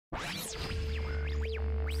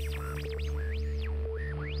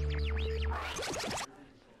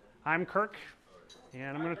I'm Kirk,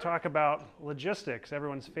 and I'm going to talk about logistics,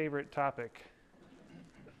 everyone's favorite topic.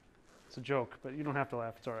 It's a joke, but you don't have to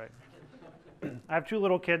laugh, it's all right. I have two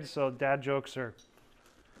little kids, so dad jokes are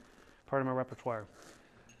part of my repertoire.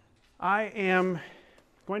 I am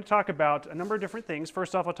going to talk about a number of different things.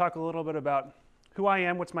 First off, I'll talk a little bit about who I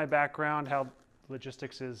am, what's my background, how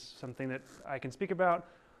logistics is something that I can speak about,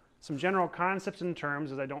 some general concepts and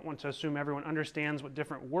terms, as I don't want to assume everyone understands what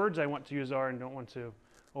different words I want to use are and don't want to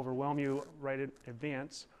overwhelm you right in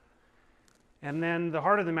advance. And then the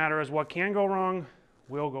heart of the matter is what can go wrong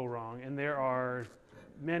will go wrong, and there are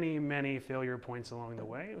many, many failure points along the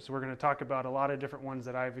way. So we're going to talk about a lot of different ones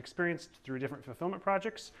that I've experienced through different fulfillment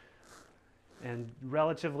projects, and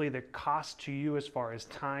relatively the cost to you as far as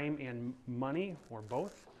time and money, or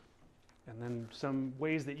both. And then some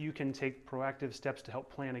ways that you can take proactive steps to help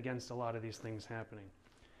plan against a lot of these things happening.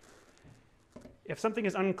 If something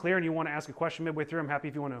is unclear and you want to ask a question midway through, I'm happy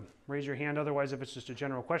if you want to raise your hand. Otherwise, if it's just a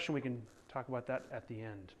general question, we can talk about that at the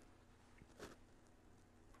end.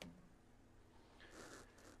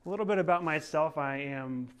 A little bit about myself. I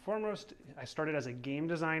started as a game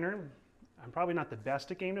designer. I'm probably not the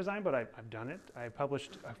best at game design, but I've done it. I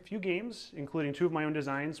published a few games, including two of my own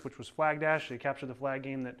designs, which was Flag Dash, a capture the flag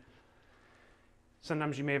game that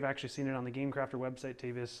sometimes you may have actually seen it on the GameCrafter website.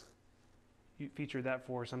 Tavis featured that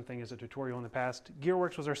for something as a tutorial in the past.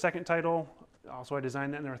 Gearworks was our second title. Also, I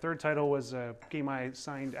designed that, and our third title was a game I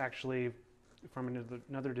signed actually from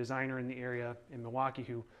another designer in the area in Milwaukee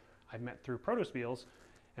who I met through Protospiels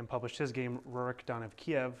and published his game, Rurik Dawn of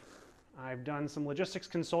Kiev. I've done some logistics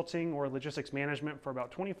consulting or logistics management for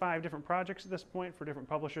about 25 different projects at this point for different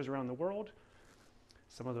publishers around the world.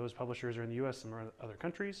 Some of those publishers are in the US, some are in other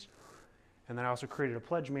countries. And then I also created a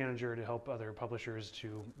pledge manager to help other publishers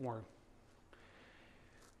to more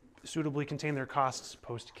suitably contain their costs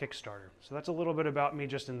post-Kickstarter. So that's a little bit about me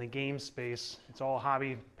just in the game space. It's all a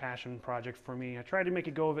hobby, passion project for me. I tried to make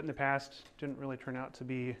a go of it in the past. Didn't really turn out to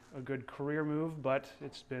be a good career move, but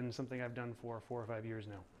it's been something I've done for 4 or 5 years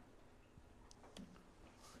now.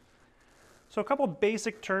 So a couple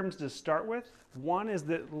basic terms to start with. One is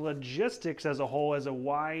that logistics as a whole is a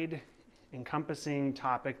wide encompassing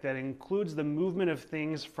topic that includes the movement of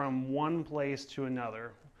things from one place to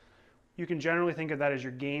another. You can generally think of that as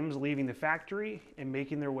your games leaving the factory and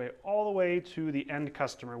making their way all the way to the end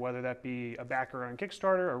customer, whether that be a backer on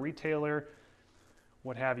Kickstarter, a retailer,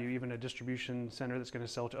 what have you, even a distribution center that's going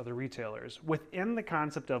to sell to other retailers. Within the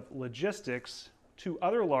concept of logistics, two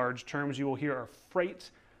other large terms you will hear are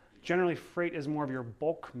freight. Generally, freight is more of your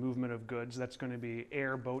bulk movement of goods. That's going to be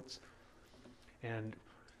air, boats, and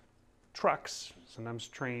trucks, sometimes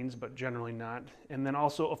trains, but generally not. And then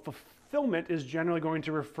also a fulfillment is generally going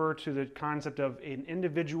to refer to the concept of an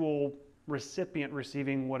individual recipient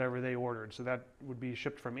receiving whatever they ordered. So that would be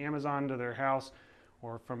shipped from Amazon to their house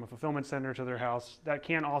or from a fulfillment center to their house. That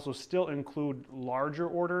can also still include larger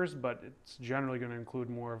orders, but it's generally going to include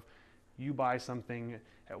more of you buy something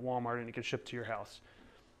at Walmart and it gets shipped to your house.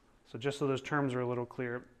 So just so those terms are a little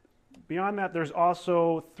clear. Beyond that, there's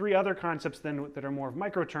also 3 other concepts then that are more of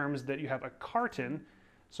micro terms. That you have a carton.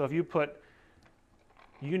 So if you put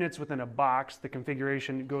units within a box, the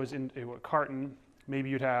configuration goes into a carton. Maybe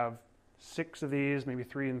you'd have 6 of these, maybe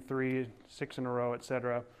 3 and 3, 6 in a row,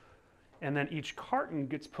 etc. And then each carton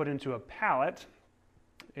gets put into a pallet.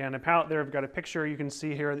 And a pallet there, I've got a picture. You can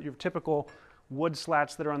see here that your typical wood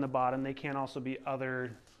slats that are on the bottom. They can also be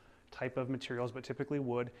other type of materials, but typically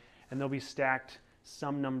wood. And they'll be stacked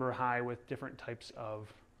some number high with different types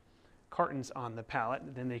of cartons on the pallet.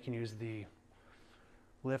 Then they can use the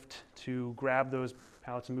lift to grab those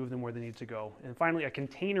pallets and move them where they need to go. And finally, a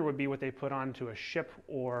container would be what they put onto a ship,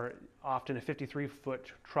 or often a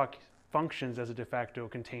 53-foot truck functions as a de facto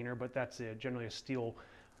container, but that's generally a steel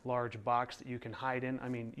large box that you can hide in. I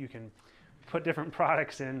mean, you can put different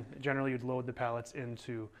products in. Generally, you'd load the pallets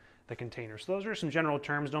into the container. So those are some general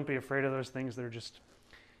terms. Don't be afraid of those things. They're just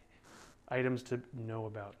items to know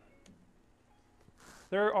about.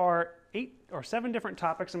 There are 8 or 7 different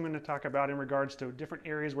topics I'm going to talk about in regards to different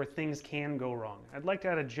areas where things can go wrong. I'd like to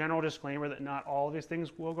add a general disclaimer that not all of these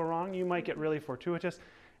things will go wrong. You might get really fortuitous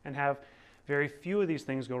and have very few of these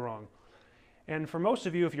things go wrong. And for most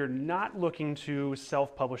of you, if you're not looking to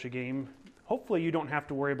self-publish a game, hopefully you don't have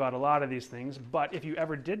to worry about a lot of these things. But if you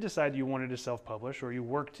ever did decide you wanted to self-publish, or you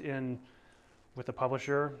worked with a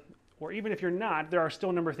publisher, or even if you're not, there are still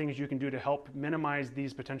a number of things you can do to help minimize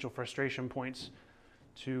these potential frustration points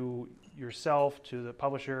to yourself, to the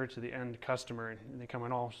publisher, to the end customer, and they come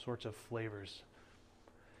in all sorts of flavors.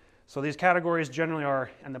 So these categories generally are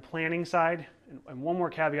on the planning side. And one more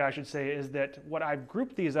caveat I should say is that what I've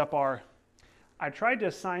grouped these up are I tried to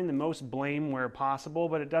assign the most blame where possible,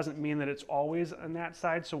 but it doesn't mean that it's always on that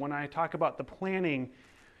side. So when I talk about the planning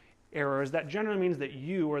errors, that generally means that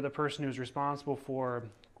you are the person who's responsible for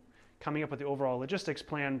coming up with the overall logistics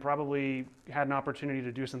plan, probably had an opportunity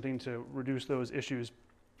to do something to reduce those issues.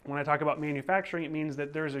 When I talk about manufacturing, it means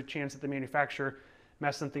that there's a chance that the manufacturer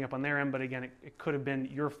messed something up on their end, but again, it could have been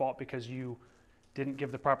your fault because you didn't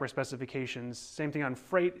give the proper specifications. Same thing on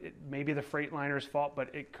freight. It may be the freight liner's fault,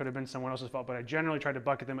 but it could have been someone else's fault. But I generally try to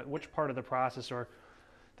bucket them at which part of the process or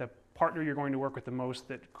the partner you're going to work with the most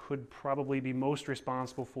that could probably be most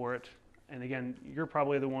responsible for it. And again, you're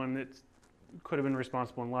probably the one that could have been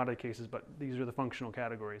responsible in a lot of cases, but these are the functional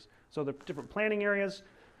categories. So the different planning areas: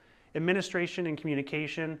 administration and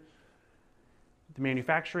communication, the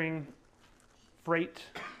manufacturing, freight,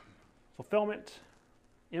 fulfillment,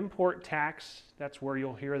 import tax, that's where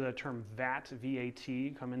you'll hear the term VAT,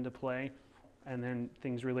 VAT, come into play, and then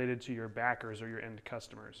things related to your backers or your end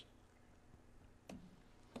customers.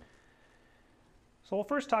 So we'll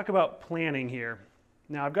first talk about planning here.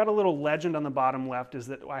 Now I've got a little legend on the bottom left, is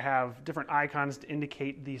that I have different icons to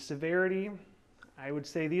indicate the severity. I would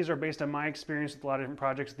say these are based on my experience with a lot of different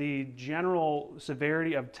projects, the general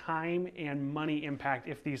severity of time and money impact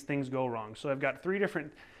if these things go wrong. So I've got 3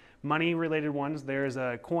 different money related ones. There's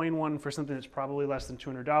a coin one for something that's probably less than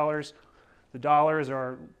 $200. The dollars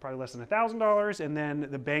are probably less than $1,000, and then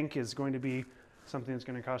the bank is going to be something that's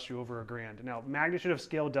going to cost you over $1,000. Now, magnitude of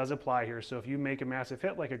scale does apply here. So if you make a massive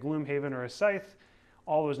hit like a Gloomhaven or a Scythe,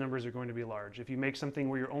 all those numbers are going to be large. If you make something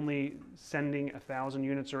where you're only sending 1,000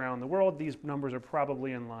 units around the world, these numbers are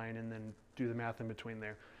probably in line, and then do the math in between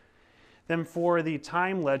there. Then for the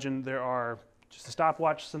time legend, there are just a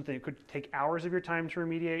stopwatch, something that could take hours of your time to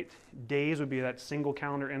remediate. Days would be that single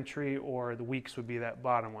calendar entry, or the weeks would be that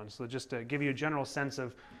bottom one. So just to give you a general sense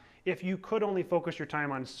of, if you could only focus your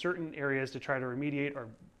time on certain areas to try to remediate or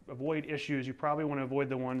avoid issues, you probably want to avoid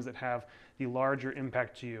the ones that have the larger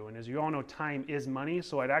impact to you. And as you all know, time is money,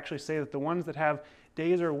 so I'd actually say that the ones that have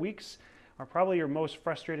days or weeks are probably your most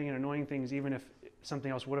frustrating and annoying things. Even if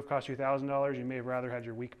something else would have cost you $1,000, you may have rather had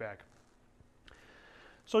your week back.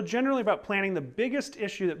 So generally about planning, the biggest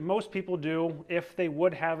issue that most people do if they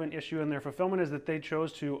would have an issue in their fulfillment is that they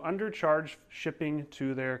chose to undercharge shipping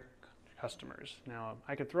to their customers. Now,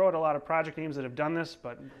 I could throw out a lot of project names that have done this,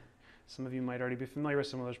 but some of you might already be familiar with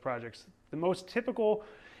some of those projects. The most typical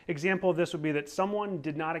example of this would be that someone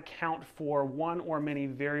did not account for one or many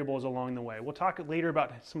variables along the way. We'll talk later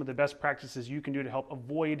about some of the best practices you can do to help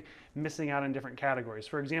avoid missing out on different categories.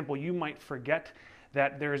 For example, you might forget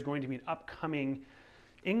that there is going to be an upcoming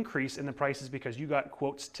increase in the prices because you got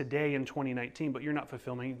quotes today in 2019, but you're not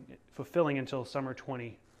fulfilling until summer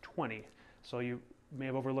 2020. So you may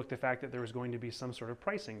have overlooked the fact that there was going to be some sort of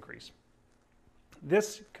price increase.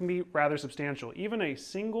 This can be rather substantial. Even a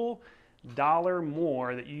single dollar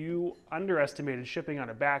more that you underestimated shipping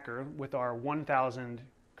on a backer, with our 1,000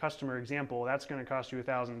 customer example, that's going to cost you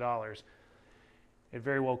 $1,000. It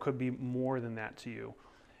very well could be more than that to you.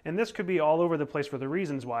 And this could be all over the place for the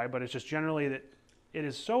reasons why, but it's just generally that it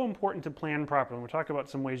is so important to plan properly. We'll talk about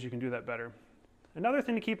some ways you can do that better. Another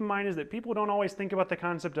thing to keep in mind is that people don't always think about the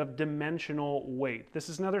concept of dimensional weight. This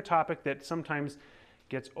is another topic that sometimes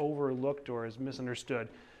gets overlooked or is misunderstood.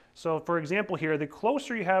 So for example here, the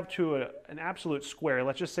closer you have to an absolute square,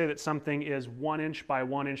 let's just say that something is 1 inch by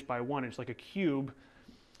 1 inch by 1 inch, like a cube,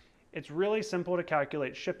 it's really simple to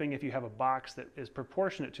calculate shipping if you have a box that is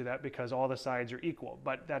proportionate to that because all the sides are equal.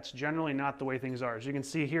 But that's generally not the way things are. As you can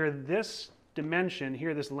see here, this dimension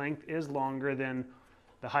here, this length is longer than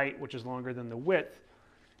the height, which is longer than the width.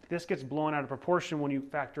 This gets blown out of proportion when you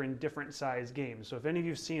factor in different size games. So if any of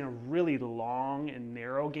you have seen a really long and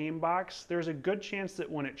narrow game box, there's a good chance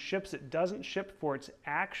that when it ships, it doesn't ship for its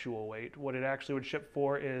actual weight. What it actually would ship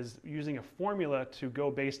for is using a formula to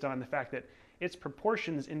go based on the fact that its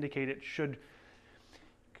proportions indicate it should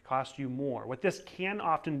cost you more. What this can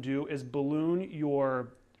often do is balloon your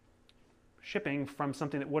shipping from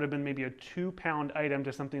something that would have been maybe a 2-pound item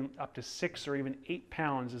to something up to 6 or even 8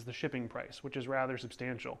 pounds is the shipping price, which is rather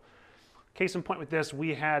substantial. Case in point with this,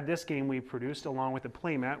 we had this game we produced along with a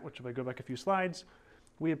playmat, which if I go back a few slides,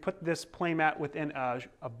 we had put this playmat within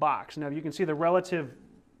a box. Now you can see the relative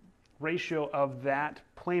ratio of that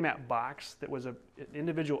playmat box that was an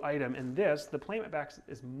individual item, and this, the playmat box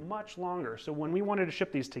is much longer. So when we wanted to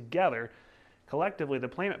ship these together, collectively the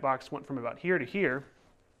playmat box went from about here to here,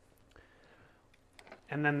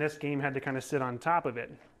 and then this game had to kind of sit on top of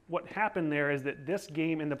it. What happened there is that this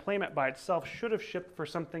game and the playmat by itself should have shipped for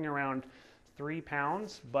something around 3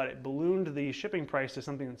 pounds, but it ballooned the shipping price to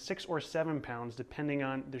something that's 6 or 7 pounds, depending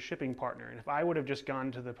on the shipping partner. And if I would have just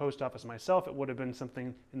gone to the post office myself, it would have been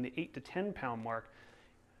something in the 8 to 10 pound mark.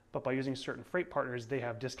 But by using certain freight partners, they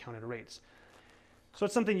have discounted rates. So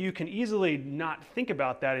it's something you can easily not think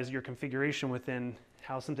about that as your configuration within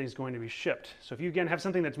how something's going to be shipped. So if you again have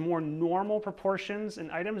something that's more normal proportions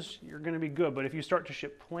and items, you're going to be good. But if you start to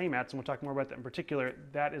ship playmats, and we'll talk more about that in particular,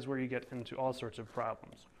 that is where you get into all sorts of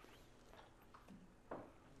problems.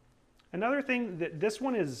 Another thing that this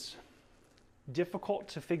one is difficult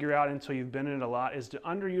to figure out until you've been in it a lot is to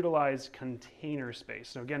underutilize container space.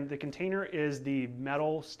 So again, the container is the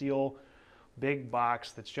metal, steel, big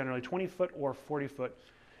box that's generally 20 foot or 40 foot.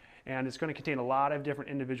 And it's going to contain a lot of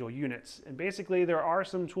different individual units. And basically there are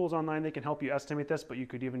some tools online that can help you estimate this, but you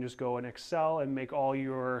could even just go in Excel and make all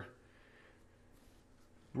your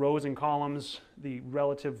rows and columns the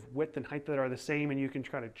relative width and height that are the same, and you can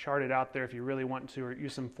try to chart it out there if you really want to, or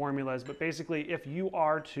use some formulas. But basically, if you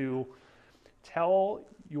are to tell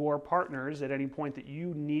your partners at any point that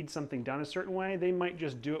you need something done a certain way, they might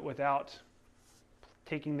just do it without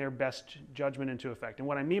taking their best judgment into effect. And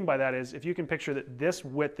what I mean by that is, if you can picture that this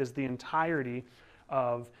width is the entirety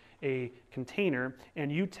of a container, and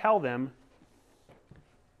you tell them,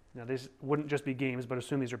 now this wouldn't just be games, but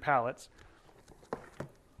assume these are pallets.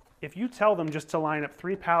 If you tell them just to line up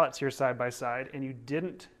 3 pallets here side by side, and you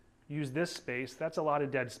didn't use this space, that's a lot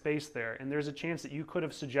of dead space there. And there's a chance that you could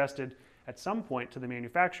have suggested at some point to the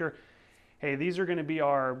manufacturer, hey, these are going to be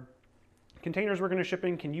our containers we're going to ship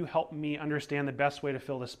in, can you help me understand the best way to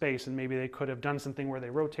fill the space? And maybe they could have done something where they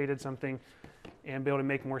rotated something and be able to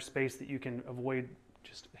make more space that you can avoid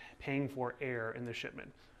just paying for air in the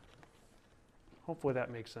shipment. Hopefully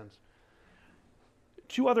that makes sense.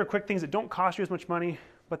 2 other quick things that don't cost you as much money,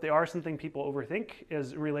 but they are something people overthink,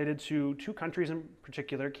 is related to 2 countries in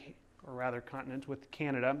particular, or rather continents, with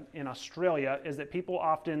Canada and Australia, is that people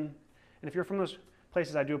often, and if you're from those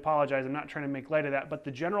places, I do apologize, I'm not trying to make light of that, but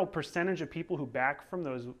the general percentage of people who back from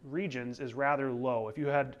those regions is rather low. If you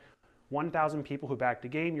had 1,000 people who backed a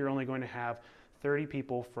game, you're only going to have 30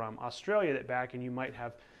 people from Australia that back, and you might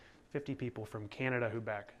have 50 people from Canada who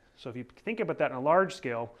back. So if you think about that on a large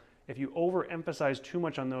scale, if you overemphasize too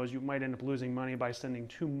much on those, you might end up losing money by sending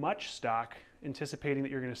too much stock, anticipating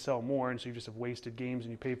that you're going to sell more, and so you just have wasted games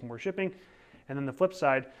and you pay for more shipping. And then the flip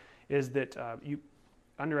side is that you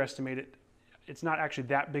underestimate it. It's not actually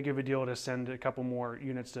that big of a deal to send a couple more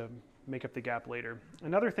units to make up the gap later.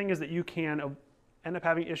 Another thing is that you can end up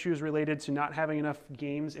having issues related to not having enough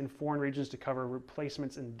games in foreign regions to cover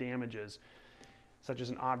replacements and damages, such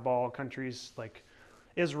as in oddball countries like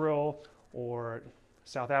Israel or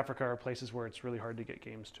South Africa are places where it's really hard to get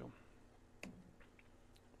games to. I'm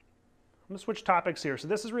going to switch topics here. So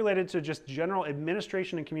this is related to just general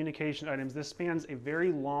administration and communication items. This spans a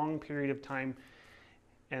very long period of time,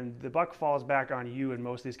 and the buck falls back on you in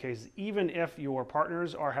most of these cases. Even if your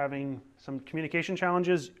partners are having some communication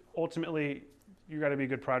challenges, ultimately you've got to be a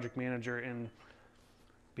good project manager and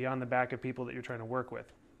be on the back of people that you're trying to work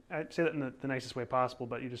with. I'd say that in the nicest way possible,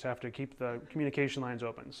 but you just have to keep the communication lines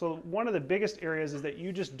open. So one of the biggest areas is that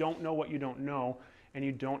you just don't know what you don't know, and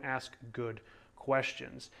you don't ask good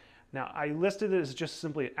questions. Now, I listed it as just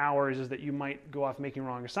simply hours, is that you might go off making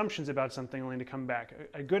wrong assumptions about something only to come back.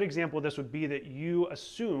 A good example of this would be that you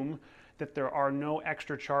assume that there are no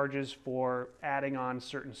extra charges for adding on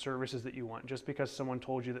certain services that you want, just because someone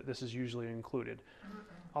told you that this is usually included.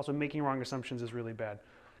 Also, making wrong assumptions is really bad.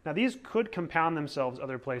 Now, these could compound themselves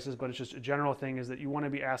other places, but it's just a general thing is that you want to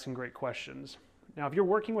be asking great questions. Now, if you're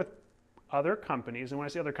working with other companies, and when I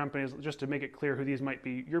say other companies, just to make it clear who these might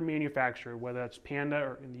be, your manufacturer, whether it's Panda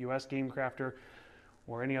or in the US Game Crafter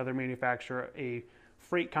or any other manufacturer. A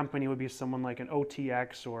freight company would be someone like an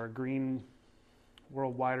OTX or a Green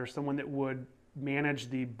Worldwide, or someone that would manage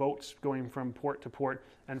the boats going from port to port.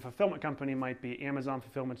 And a fulfillment company might be Amazon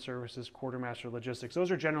Fulfillment Services, Quartermaster Logistics. Those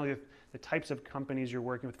are generally the types of companies you're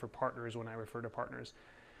working with for partners when I refer to partners.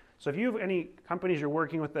 So if you have any companies you're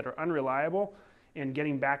working with that are unreliable and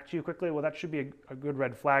getting back to you quickly, well, that should be a good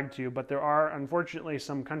red flag to you. But there are, unfortunately,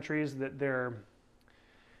 some countries that their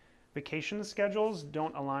vacation schedules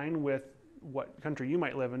don't align with what country you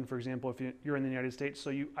might live in. For example, if you're in the United States.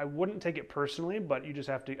 So I wouldn't take it personally, but you just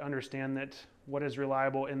have to understand that what is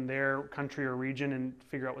reliable in their country or region and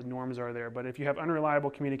figure out what norms are there. But if you have unreliable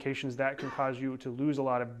communications, that can cause you to lose a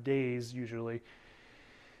lot of days usually.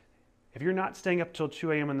 If you're not staying up till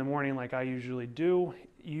 2 a.m. in the morning like I usually do,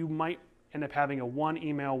 you might end up having a one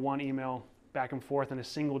email back and forth in a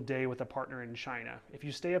single day with a partner in China. If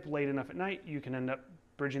you stay up late enough at night, you can end up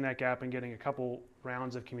bridging that gap and getting a couple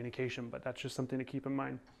rounds of communication, but that's just something to keep in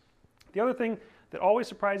mind. The other thing that always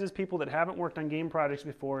surprises people that haven't worked on game projects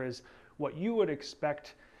before is what you would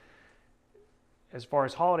expect as far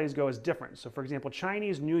as holidays go is different. So for example,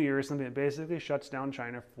 Chinese New Year is something that basically shuts down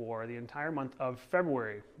China for the entire month of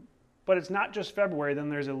February. But it's not just February, then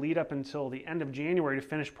there's a lead up until the end of January to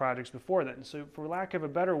finish projects before then. So for lack of a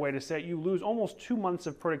better way to say it, you lose almost 2 months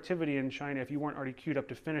of productivity in China if you weren't already queued up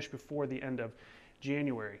to finish before the end of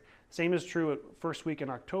January. Same is true at first week in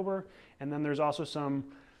October, and then there's also some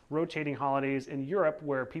rotating holidays in Europe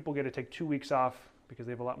where people get to take 2 weeks off because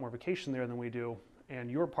they have a lot more vacation there than we do, and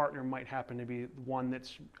your partner might happen to be one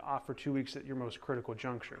that's off for 2 weeks at your most critical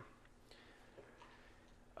juncture.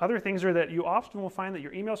 Other things are that you often will find that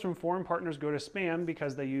your emails from foreign partners go to spam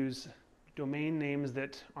because they use domain names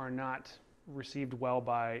that are not received well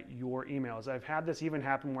by your emails. I've had this even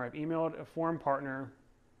happen where I've emailed a foreign partner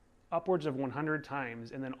upwards of 100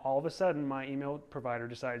 times, and then all of a sudden my email provider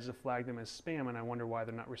decides to flag them as spam, and I wonder why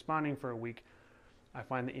they're not responding for a week. I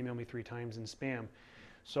find they email me 3 times in spam.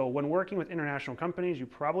 So when working with international companies, you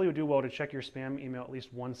probably would do well to check your spam email at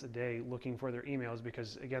least once a day looking for their emails,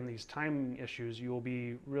 because again, these timing issues, you will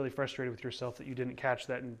be really frustrated with yourself that you didn't catch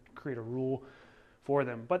that and create a rule for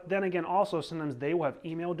them. But then again, also sometimes they will have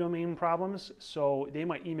email domain problems, so they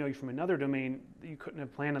might email you from another domain that you couldn't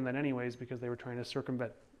have planned on that anyways because they were trying to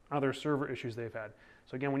circumvent other server issues they've had.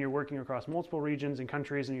 So again, when you're working across multiple regions and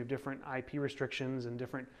countries and you have different IP restrictions and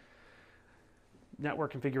different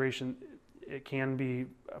network configuration, it can be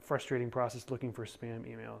a frustrating process looking for spam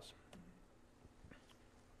emails.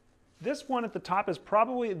 This one at the top is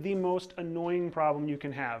probably the most annoying problem you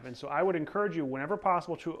can have, and so I would encourage you whenever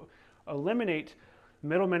possible to eliminate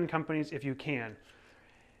middlemen companies if you can.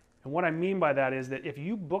 And what I mean by that is that if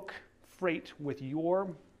you book freight with your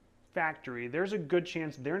factory, there's a good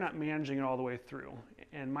chance they're not managing it all the way through.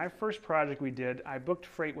 And my first project we did, I booked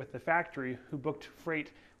freight with the factory who booked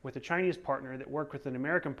freight with a Chinese partner that worked with an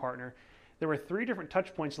American partner. There were 3 different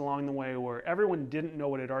touch points along the way where everyone didn't know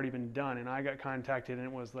what had already been done, and I got contacted and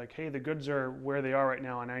it was like, hey, the goods are where they are right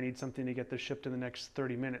now and I need something to get this shipped in the next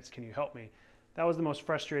 30 minutes. Can you help me? That was the most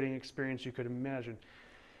frustrating experience you could imagine.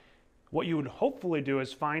 What you would hopefully do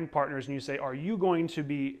is find partners and you say, are you going to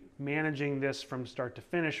be managing this from start to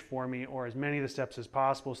finish for me, or as many of the steps as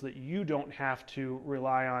possible, so that you don't have to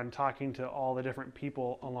rely on talking to all the different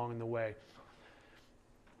people along the way.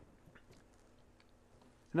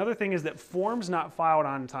 Another thing is that forms not filed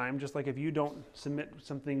on time, just like if you don't submit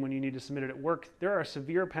something when you need to submit it at work, there are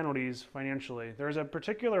severe penalties financially. There's a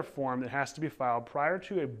particular form that has to be filed prior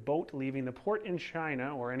to a boat leaving the port in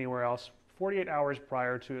China or anywhere else, 48 hours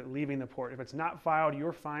prior to it leaving the port. If it's not filed,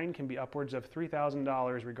 your fine can be upwards of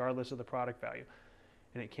 $3,000 regardless of the product value,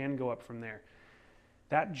 and it can go up from there.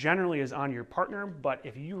 That generally is on your partner, but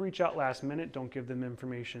if you reach out last minute, don't give them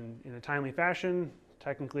information in a timely fashion,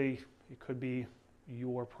 technically it could be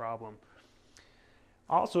your problem.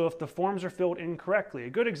 Also, if the forms are filled incorrectly, a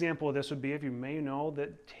good example of this would be if you may know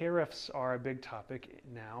that tariffs are a big topic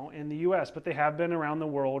now in the US, but they have been around the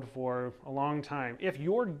world for a long time. If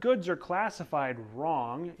your goods are classified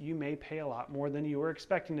wrong, you may pay a lot more than you were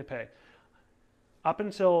expecting to pay. Up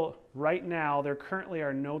until right now, there currently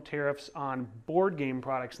are no tariffs on board game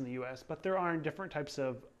products in the US, but there are different types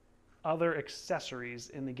of other accessories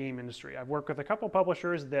in the game industry. I've worked with a couple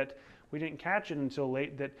publishers that we didn't catch it until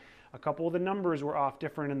late that a couple of the numbers were off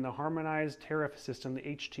different in the harmonized tariff system, the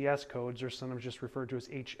HTS codes, or sometimes just referred to as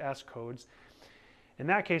HS codes. In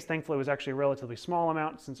that case, thankfully, it was actually a relatively small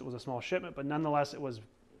amount since it was a small shipment, but nonetheless, it was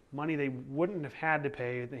money they wouldn't have had to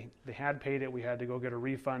pay. They had paid it. We had to go get a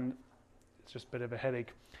refund. It's just a bit of a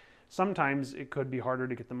headache. Sometimes it could be harder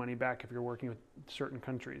to get the money back if you're working with certain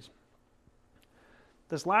countries.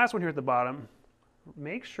 This last one here at the bottom,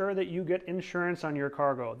 make sure that you get insurance on your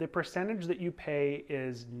cargo. The percentage that you pay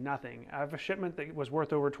is nothing. I have a shipment that was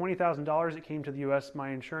worth over $20,000. It came to the US. My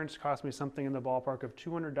insurance cost me something in the ballpark of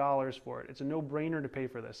 $200 for it. It's a no-brainer to pay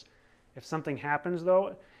for this. If something happens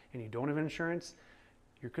though, and you don't have insurance,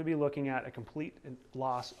 you could be looking at a complete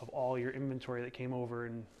loss of all your inventory that came over,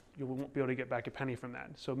 and you won't be able to get back a penny from that.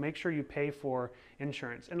 So make sure you pay for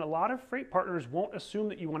insurance. And a lot of freight partners won't assume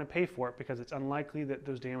that you want to pay for it because it's unlikely that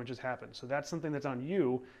those damages happen. So that's something that's on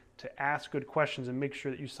you to ask good questions and make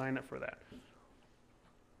sure that you sign up for that.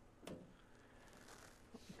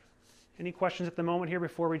 Any questions at the moment here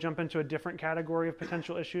before we jump into a different category of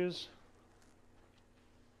potential issues?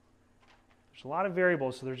 There's a lot of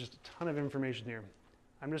variables, so there's just a ton of information here.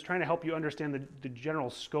 I'm just trying to help you understand the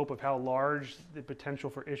general scope of how large the potential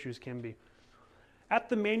for issues can be. At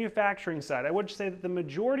the manufacturing side, I would say that the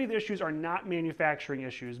majority of the issues are not manufacturing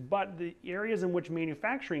issues, but the areas in which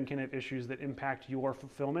manufacturing can have issues that impact your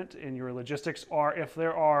fulfillment and your logistics are if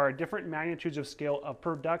there are different magnitudes of scale of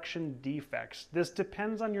production defects. This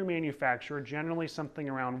depends on your manufacturer. Generally, something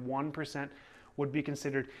around 1% would be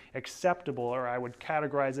considered acceptable, or I would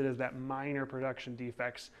categorize it as that minor production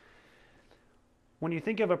defects. When you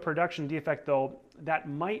think of a production defect, though, that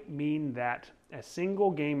might mean that a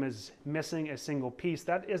single game is missing a single piece.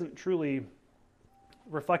 That isn't truly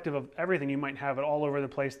reflective of everything. You might have it all over the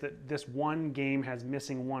place, that this one game has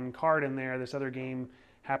missing one card in there, this other game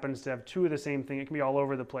happens to have two of the same thing. It can be all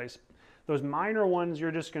over the place. Those minor ones,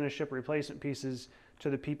 you're just going to ship replacement pieces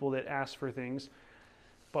to the people that ask for things.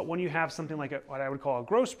 But when you have something like what I would call a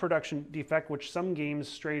gross production defect, which some games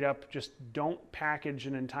straight up just don't package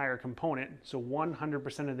an entire component, so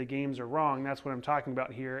 100% of the games are wrong, that's what I'm talking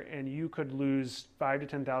about here, and you could lose $5,000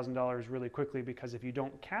 to $10,000 really quickly, because if you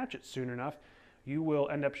don't catch it soon enough, you will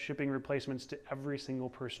end up shipping replacements to every single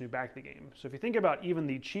person who backed the game. So if you think about even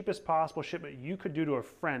the cheapest possible shipment you could do to a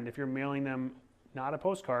friend, if you're mailing them not a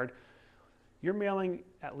postcard, you're mailing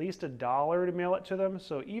at least $1 to mail it to them.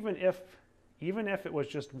 So even if it was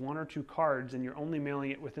just 1 or 2 cards and you're only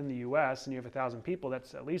mailing it within the US and you have 1,000 people,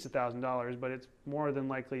 that's at least $1,000, but it's more than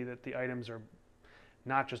likely that the items are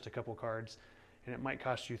not just a couple cards, and it might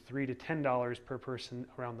cost you $3 to $10 per person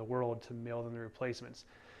around the world to mail them the replacements.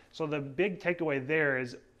 So the big takeaway there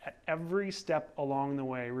is, at every step along the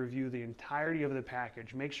way, review the entirety of the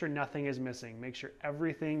package. Make sure nothing is missing. Make sure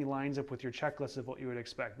everything lines up with your checklist of what you would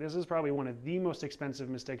expect. This is probably one of the most expensive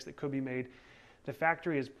mistakes that could be made. The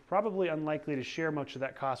factory is probably unlikely to share much of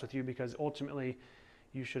that cost with you, because ultimately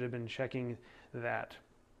you should have been checking that.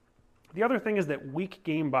 The other thing is that weak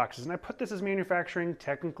game boxes, and I put this as manufacturing.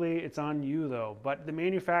 Technically it's on you though, but the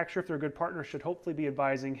manufacturer, if they're a good partner, should hopefully be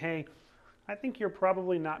advising, hey, I think you're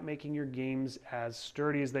probably not making your games as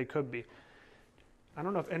sturdy as they could be. I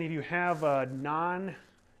don't know if any of you have a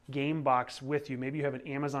non-game box with you. Maybe you have an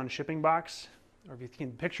Amazon shipping box, or if you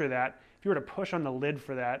can picture that. If you were to push on the lid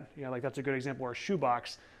for that, like that's a good example, or a shoe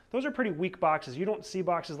box, those are pretty weak boxes. You don't see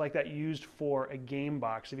boxes like that used for a game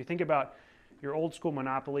box. If you think about your old school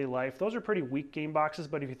Monopoly Life, those are pretty weak game boxes,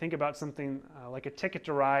 but if you think about something like a Ticket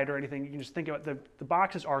to Ride or anything, you can just think about the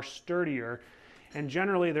boxes are sturdier, and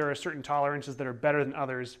generally there are certain tolerances that are better than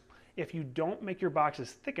others. If you don't make your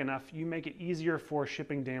boxes thick enough, you make it easier for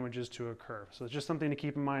shipping damages to occur. So it's just something to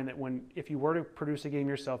keep in mind, that if you were to produce a game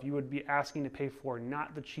yourself, you would be asking to pay for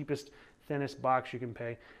not the cheapest, thinnest box you can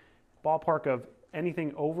pay. Ballpark of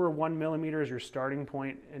anything over 1 millimeter is your starting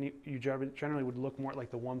point, and you generally would look more like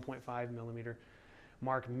the 1.5 millimeter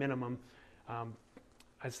mark minimum. I'm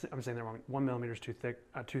saying that wrong. 1 millimeter is too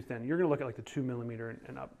thin. You're going to look at like the 2 millimeter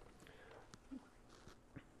and up.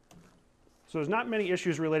 So there's not many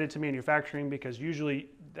issues related to manufacturing, because usually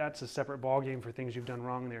that's a separate ballgame for things you've done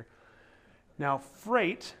wrong there. Now,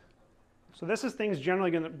 freight. So this is things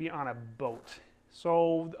generally going to be on a boat.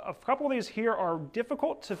 So a couple of these here are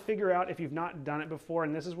difficult to figure out if you've not done it before,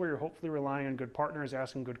 and this is where you're hopefully relying on good partners,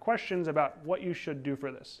 asking good questions about what you should do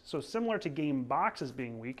for this. So similar to game boxes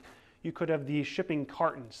being weak, you could have the shipping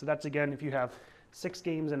cartons. So that's, again, if you have 6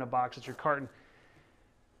 games in a box, it's your carton.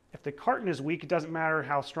 If the carton is weak, it doesn't matter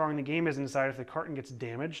how strong the game is inside. If the carton gets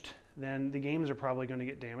damaged, then the games are probably going to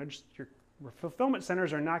get damaged. Your fulfillment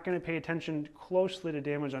centers are not going to pay attention closely to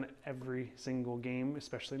damage on every single game,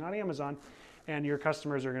 especially not Amazon, and your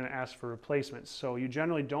customers are going to ask for replacements. So you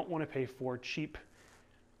generally don't want to pay for cheap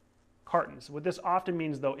cartons. What this often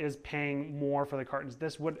means, though, is paying more for the cartons.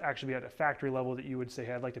 This would actually be at a factory level that you would say,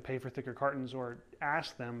 hey, I'd like to pay for thicker cartons, or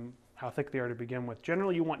ask them how thick they are to begin with.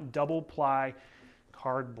 Generally, you want double ply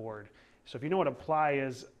cardboard. So if you know what a ply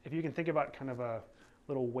is, if you can think about kind of a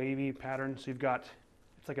little wavy pattern, so you've got,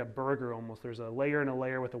 it's like a burger almost. There's a layer and a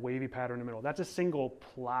layer with a wavy pattern in the middle. That's a single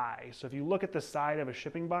ply. So if you look at the side of a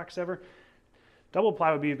shipping box ever, double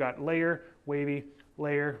ply would be, you've got layer, wavy,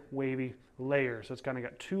 layer, wavy, layer. So it's kind of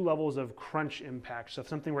got 2 levels of crunch impact. So if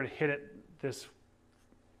something were to hit it, this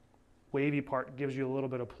wavy part gives you a little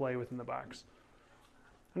bit of play within the box.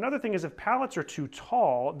 Another thing is, if pallets are too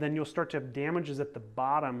tall, then you'll start to have damages at the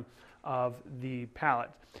bottom of the pallet.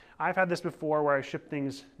 I've had this before where I ship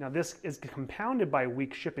things. Now this is compounded by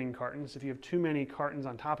weak shipping cartons. If you have too many cartons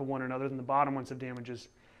on top of one another, then the bottom ones have damages.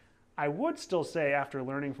 I would still say, after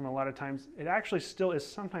learning from a lot of times, it actually still is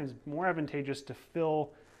sometimes more advantageous to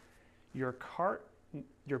fill your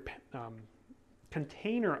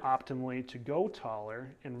container optimally to go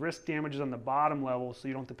taller and risk damages on the bottom level, so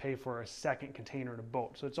you don't have to pay for a second container in a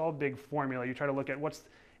boat. So it's all big formula. You try to look at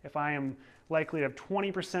if I am likely to have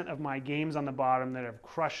 20% of my games on the bottom that have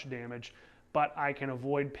crush damage, but I can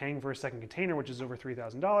avoid paying for a second container, which is over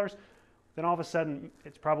 $3,000, then all of a sudden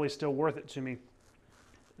it's probably still worth it to me.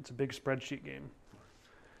 It's a big spreadsheet game.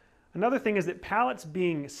 Another thing is that pallets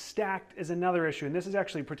being stacked is another issue, and this is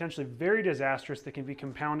actually potentially very disastrous that can be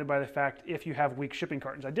compounded by the fact if you have weak shipping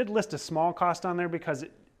cartons. I did list a small cost on there because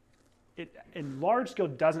it in large scale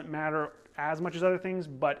doesn't matter as much as other things,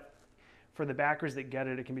 but for the backers that get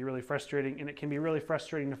it, it can be really frustrating, and it can be really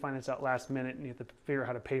frustrating to find this out last minute and you have to figure out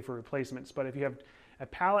how to pay for replacements. But if you have a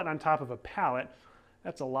pallet on top of a pallet,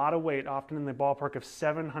 that's a lot of weight, often in the ballpark of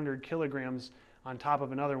 700 kilograms on top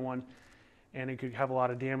of another one, and it could have a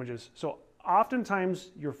lot of damages. So oftentimes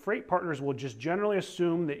your freight partners will just generally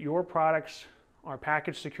assume that your products are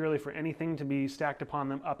packaged securely for anything to be stacked upon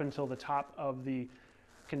them up until the top of the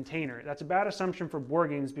container. That's a bad assumption for board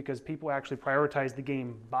games because people actually prioritize the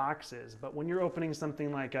game boxes. But when you're opening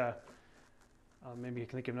something like maybe I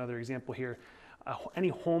can think of another example here, any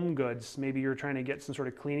home goods, maybe you're trying to get some sort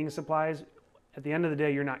of cleaning supplies, at the end of the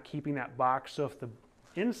day you're not keeping that box. So if the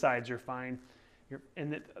insides are fine,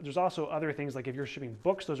 there's also other things like if you're shipping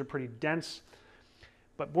books, those are pretty dense,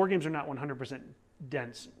 but board games are not 100%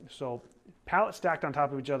 dense. So pallets stacked on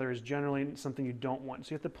top of each other is generally something you don't want.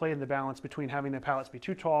 So you have to play in the balance between having the pallets be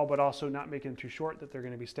too tall, but also not making them too short that they're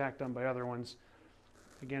going to be stacked on by other ones.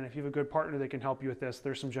 Again, if you have a good partner that can help you with this,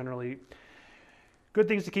 there's some generally good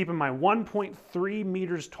things to keep in mind. 1.3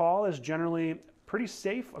 meters tall is generally pretty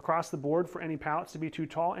safe across the board for any pallets to be too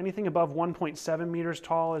tall. Anything above 1.7 meters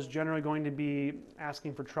tall is generally going to be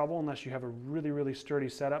asking for trouble unless you have a really, really sturdy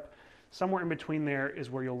setup. Somewhere in between there is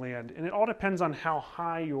where you'll land. And it all depends on how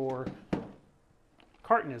high your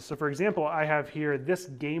carton is. So for example, I have here this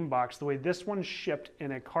game box. The way this one shipped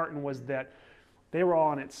in a carton was that they were all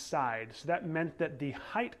on its side. So that meant that the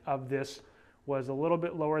height of this was a little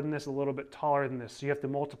bit lower than this, a little bit taller than this. So you have to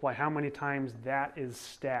multiply how many times that is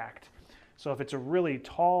stacked. So if it's a really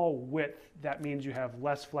tall width, that means you have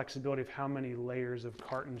less flexibility of how many layers of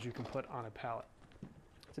cartons you can put on a pallet.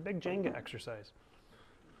 It's a big Jenga exercise.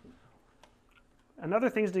 Another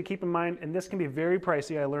thing to keep in mind, and this can be very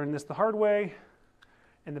pricey, I learned this the hard way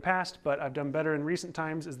in the past, but I've done better in recent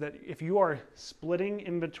times, is that if you are splitting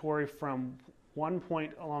inventory from one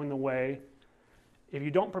point along the way, if you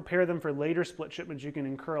don't prepare them for later split shipments, you can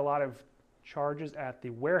incur a lot of charges at the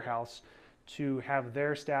warehouse to have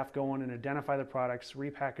their staff go in and identify the products,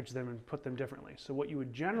 repackage them, and put them differently. So what you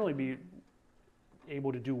would generally be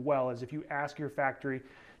able to do well is if you ask your factory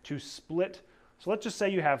to split. So let's just say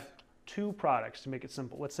you have two products to make it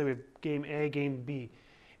simple. Let's say we have game A, game B,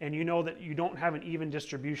 and you know that you don't have an even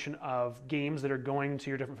distribution of games that are going to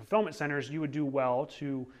your different fulfillment centers. You would do well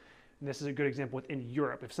to, and this is a good example within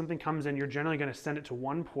Europe. If something comes in, you're generally going to send it to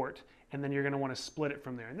one port, and then you're going to want to split it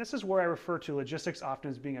from there. And this is where I refer to logistics often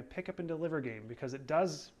as being a pick up and deliver game, because it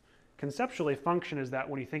does conceptually function as that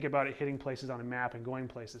when you think about it hitting places on a map and going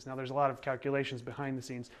places. Now there's a lot of calculations behind the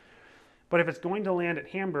scenes, but if it's going to land at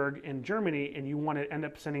Hamburg in Germany and you want to end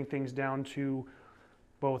up sending things down to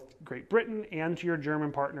both Great Britain and to your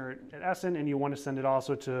German partner at Essen, and you want to send it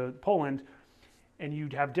also to Poland, and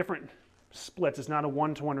you'd have different splits, it's not a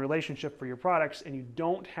one-to-one relationship for your products, and you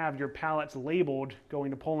don't have your pallets labeled going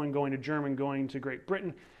to Poland, going to German, going to Great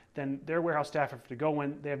Britain, then their warehouse staff have to go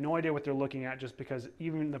in. They have no idea what they're looking at, just because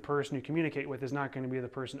even the person you communicate with is not going to be the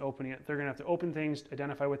person opening it. They're going to have to open things,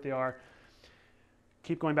 identify what they are,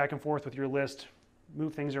 keep going back and forth with your list,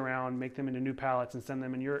 move things around, make them into new pallets, and send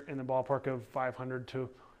them, and you're in the ballpark of $500 to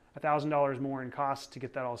 $1,000 more in costs to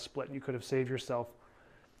get that all split, and you could have saved yourself.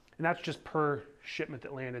 And that's just per shipment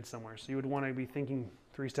that landed somewhere. So you would want to be thinking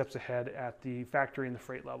 3 steps ahead at the factory and the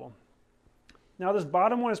freight level. Now this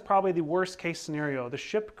bottom one is probably the worst case scenario. The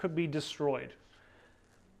ship could be destroyed.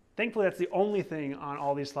 Thankfully, that's the only thing on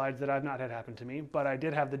all these slides that I've not had happen to me, but I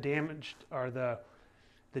did have the damaged, or the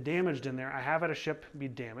damaged in there. I have had a ship be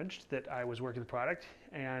damaged that I was working the product,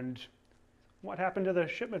 and what happened to the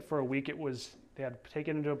shipment for a week, it was, they had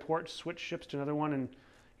taken into a port, switched ships to another one, and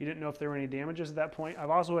you didn't know if there were any damages at that point. I've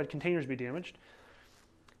also had containers be damaged,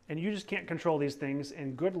 and you just can't control these things,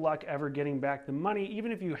 and good luck ever getting back the money.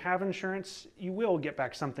 Even if you have insurance, you will get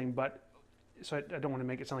back something, but, so I don't want to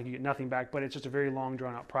make it sound like you get nothing back, but it's just a very long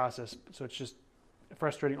drawn out process, so it's just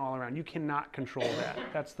frustrating all around. You cannot control that.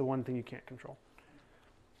 That's the one thing you can't control.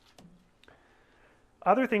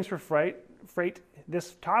 Other things for freight,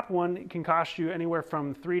 this top one can cost you anywhere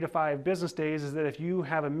from 3 to 5 business days, is that if you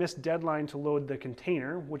have a missed deadline to load the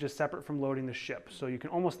container, which is separate from loading the ship. So you can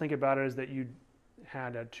almost think about it as that you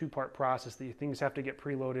had a 2-part process, that things have to get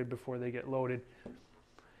preloaded before they get loaded.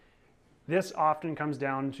 This often comes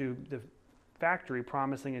down to the factory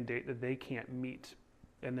promising a date that they can't meet.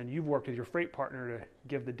 and then you've worked with your freight partner to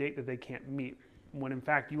give the date that they can't meet, when in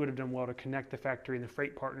fact you would have done well to connect the factory and the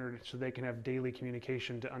freight partner so they can have daily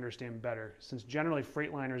communication to understand better. Since generally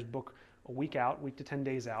freight liners book a week out, week to 10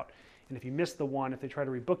 days out, and if you miss the one, if they try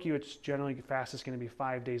to rebook you, it's generally fastest going to be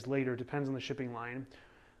 5 days later, depends on the shipping line.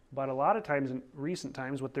 But a lot of times in recent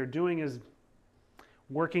times, what they're doing is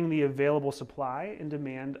working the available supply and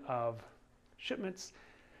demand of shipments,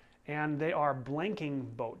 and they are blanking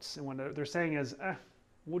boats. And what they're saying is,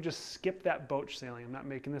 we'll just skip that boat sailing. I'm not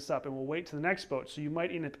making this up, and we'll wait to the next boat. So you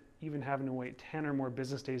might end up even having to wait 10 or more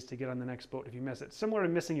business days to get on the next boat if you miss it. Similar to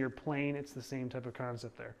missing your plane, it's the same type of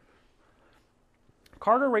concept there.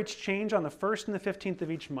 Cargo rates change on the 1st and the 15th of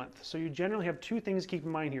each month. So you generally have two things to keep in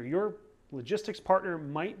mind here. Your logistics partner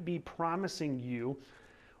might be promising you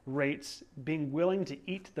rates, being willing to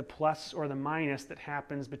eat the plus or the minus that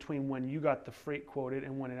happens between when you got the freight quoted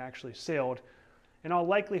and when it actually sailed. In all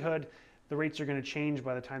likelihood, the rates are going to change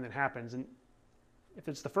by the time that happens. And if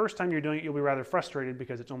it's the first time you're doing it, you'll be rather frustrated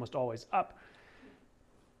because it's almost always up.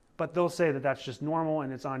 But they'll say that that's just normal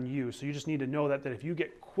and it's on you. So you just need to know that if you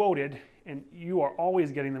get quoted, and you are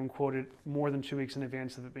always getting them quoted more than 2 weeks in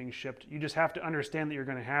advance of it being shipped, you just have to understand that you're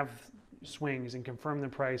going to have swings and confirm the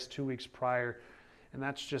price 2 weeks prior. And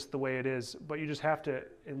that's just the way it is. But you just have to,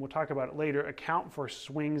 and we'll talk about it later, account for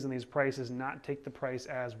swings in these prices, not take the price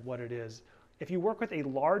as what it is. If you work with a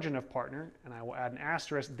large enough partner, and I will add an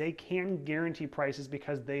asterisk, they can guarantee prices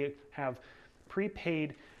because they have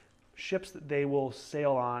prepaid ships that they will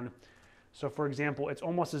sail on. So for example, it's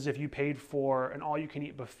almost as if you paid for an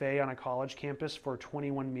all-you-can-eat buffet on a college campus for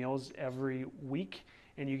 21 meals every week,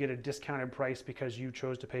 and you get a discounted price because you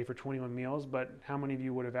chose to pay for 21 meals, but how many of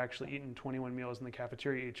you would have actually eaten 21 meals in the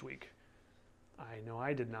cafeteria each week? I know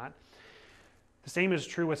I did not. The same is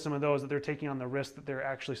true with some of those that they're taking on the risk that they're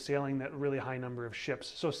actually sailing that really high number of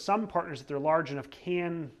ships. So some partners, if they're large enough,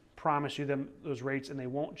 can promise you those rates and they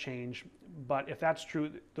won't change. But if that's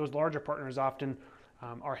true, those larger partners often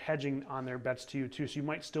are hedging on their bets to you too. So you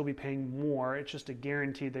might still be paying more. It's just a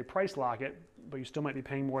guaranteed, they price lock it, but you still might be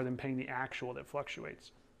paying more than paying the actual that fluctuates.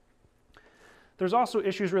 There's also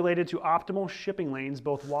issues related to optimal shipping lanes,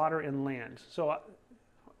 both water and land. So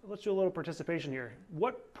let's do a little participation here.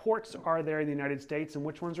 What ports are there in the United States, and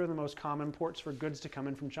which ones are the most common ports for goods to come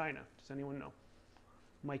in from China? Does anyone know?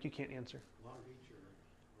 Mike, you can't answer. Long Beach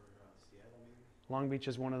or Seattle, maybe? Long Beach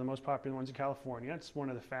is one of the most popular ones in California. It's one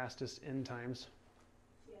of the fastest in times.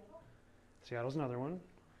 Seattle? Seattle's another one.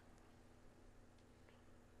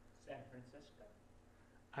 San Francisco?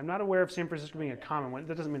 I'm not aware of San Francisco being a common one.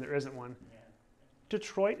 That doesn't mean there isn't one. Yeah.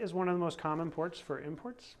 Detroit is one of the most common ports for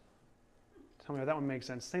imports. Tell me if that one makes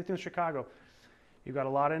sense. Same thing with Chicago. You've got a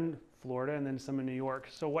lot in Florida and then some in New York.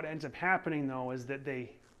 So what ends up happening though is that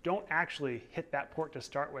they don't actually hit that port to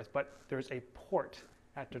start with, but there's a port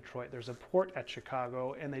at Detroit, there's a port at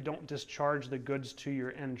Chicago, and they don't discharge the goods to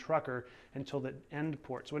your end trucker until the end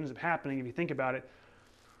port. So what ends up happening, if you think about it,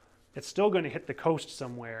 it's still going to hit the coast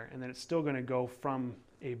somewhere, and then it's still going to go from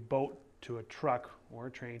a boat to a truck or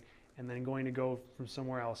a train, and then going to go from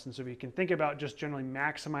somewhere else. And so if you can think about just generally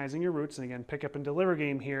maximizing your routes, and again, pick up and deliver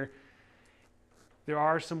game here, there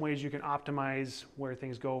are some ways you can optimize where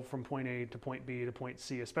things go from point A to point B to point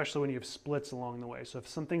C, especially when you have splits along the way. So if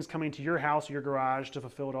something's coming to your house, your garage to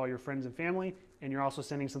fulfill to all your friends and family, and you're also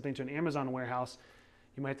sending something to an Amazon warehouse,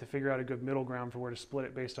 you might have to figure out a good middle ground for where to split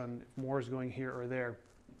it based on if more is going here or there.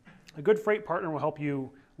 A good freight partner will help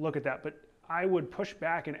you look at that, but I would push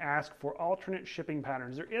back and ask for alternate shipping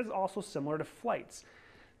patterns. There is also similar to flights,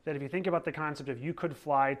 that if you think about the concept of you could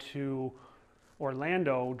fly to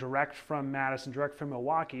Orlando direct from Madison, direct from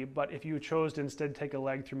Milwaukee, but if you chose to instead take a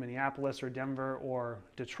leg through Minneapolis or Denver or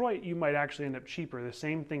Detroit, you might actually end up cheaper. The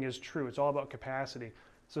same thing is true. It's all about capacity.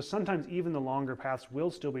 So sometimes even the longer paths will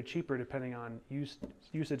still be cheaper depending on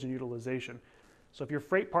usage and utilization. So if your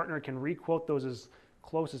freight partner can re-quote those as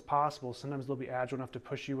close as possible, sometimes they'll be agile enough to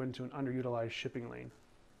push you into an underutilized shipping lane.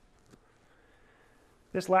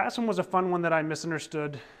 This last one was a fun one that I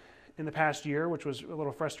misunderstood in the past year, which was a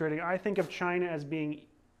little frustrating. I think of China as being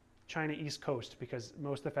China East Coast because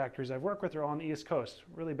most of the factories I've worked with are all on the East Coast.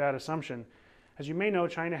 Really bad assumption. As you may know,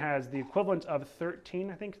 China has the equivalent of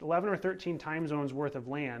 11 or 13 time zones worth of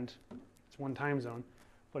land. It's one time zone.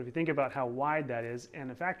 But if you think about how wide that is, and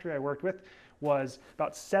the factory I worked with was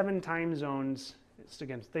about 7 time zones.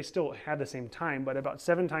 Again, they still had the same time, but about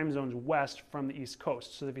 7 time zones west from the East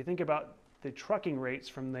Coast. So if you think about the trucking rates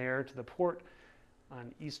from there to the port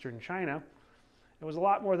on eastern China, it was a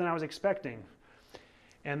lot more than I was expecting.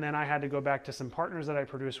 And then I had to go back to some partners that I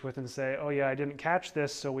produced with and say, oh yeah, I didn't catch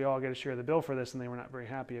this, so we all get to share the bill for this, and they were not very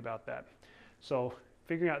happy about that. So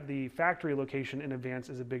figuring out the factory location in advance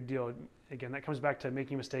is a big deal. Again, that comes back to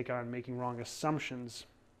making a mistake on making wrong assumptions.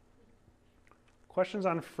 Questions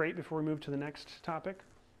on freight before we move to the next topic?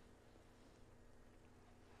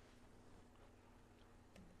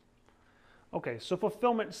 Okay, so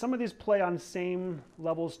fulfillment, some of these play on same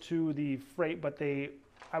levels to the freight, but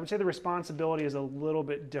I would say the responsibility is a little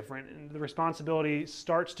bit different. And the responsibility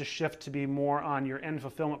starts to shift to be more on your end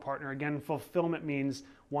fulfillment partner. Again, fulfillment means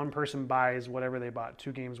one person buys whatever they bought,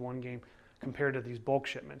 2 games, 1 game, compared to these bulk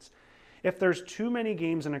shipments. If there's too many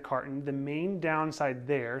games in a carton, the main downside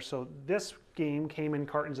there, so this game came in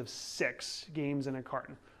cartons of 6 games in a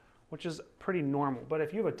carton, which is pretty normal. But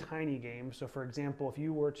if you have a tiny game, so for example, if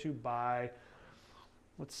you were to buy,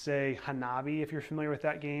 let's say Hanabi, if you're familiar with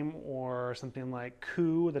that game, or something like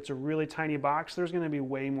Coup, that's a really tiny box, there's going to be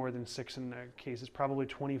way more than 6 in the case. It's probably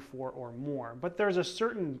 24 or more. But there's a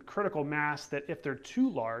certain critical mass that if they're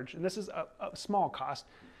too large, and this is a small cost,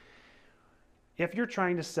 if you're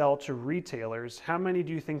trying to sell to retailers, how many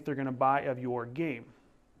do you think they're going to buy of your game?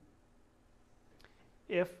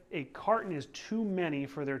 If a carton is too many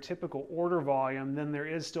for their typical order volume, then there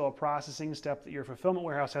is still a processing step that your fulfillment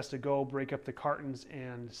warehouse has to go break up the cartons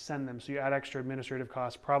and send them. So you add extra administrative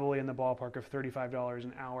costs, probably in the ballpark of $35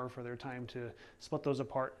 an hour for their time to split those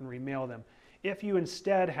apart and remail them. If you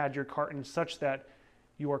instead had your carton such that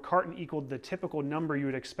your carton equaled the typical number you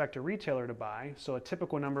would expect a retailer to buy, so a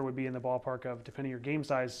typical number would be in the ballpark of, depending on your game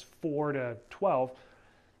size, 4 to 12,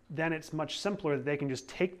 then it's much simpler that they can just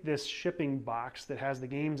take this shipping box that has the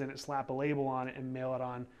games in it, slap a label on it, and mail it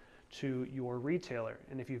on to your retailer.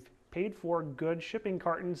 And if you've paid for good shipping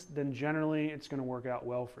cartons, then generally it's going to work out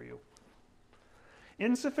well for you.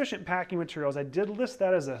 Insufficient packing materials, I did list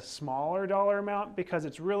that as a smaller dollar amount because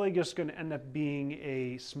it's really just going to end up being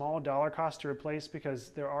a small dollar cost to replace, because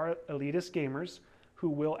there are elitist gamers who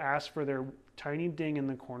will ask for their tiny ding in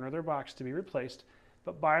the corner of their box to be replaced.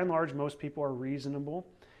 But by and large, most people are reasonable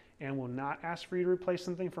and will not ask for you to replace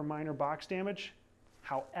something for minor box damage.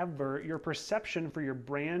 However, your perception for your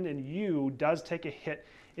brand and you does take a hit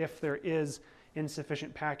if there is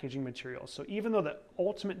insufficient packaging materials. So even though the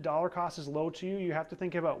ultimate dollar cost is low to you, you have to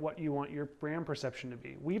think about what you want your brand perception to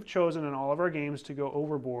be. We've chosen in all of our games to go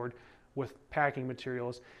overboard with packing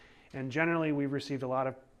materials, and generally we've received a lot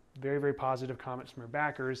of very, very positive comments from our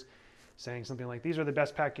backers saying something like, these are the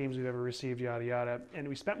best pack games we've ever received, yada, yada. And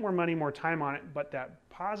we spent more money, more time on it, but that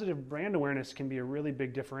positive brand awareness can be a really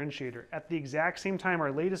big differentiator. At the exact same time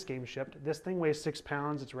our latest game shipped, this thing weighs 6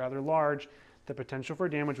 pounds, it's rather large, the potential for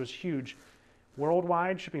damage was huge.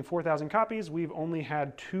 Worldwide, shipping 4,000 copies, we've only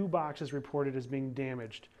had 2 boxes reported as being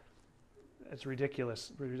damaged. That's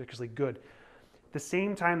ridiculous, ridiculously good. At the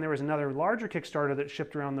same time, there was another larger Kickstarter that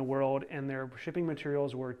shipped around the world, and their shipping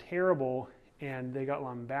materials were terrible, and they got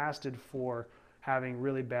lambasted for having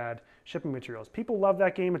really bad shipping materials. People love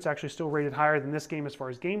that game. It's actually still rated higher than this game as far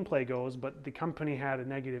as gameplay goes, but the company had a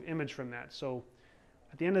negative image from that. So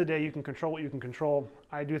at the end of the day, you can control what you can control.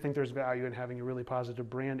 I do think there's value in having a really positive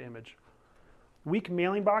brand image. Weak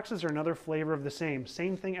mailing boxes are another flavor of the same.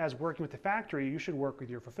 Same thing as working with the factory. You should work with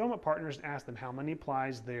your fulfillment partners and ask them how many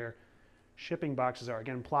plies their shipping boxes are.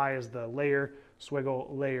 Again, ply is the layer, swiggle,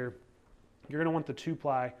 layer. You're going to want the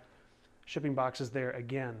 2-ply shipping boxes there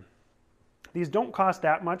again. These don't cost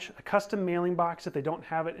that much. A custom mailing box, if they don't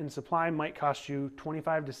have it in supply, might cost you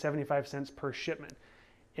 25 to 75 cents per shipment.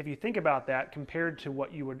 If you think about that compared to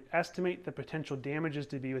what you would estimate the potential damages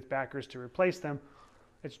to be with backers to replace them,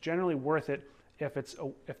 it's generally worth it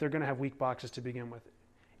if they're going to have weak boxes to begin with.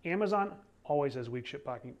 Amazon always has weak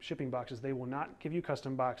shipping boxes. They will not give you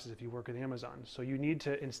custom boxes if you work with Amazon. So you need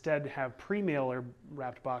to instead have pre-mailer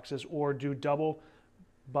wrapped boxes or do double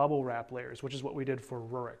bubble wrap layers, which is what we did for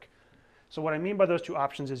Rurik. So what I mean by those 2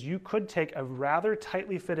 options is you could take a rather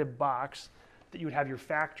tightly fitted box that you would have your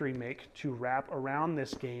factory make to wrap around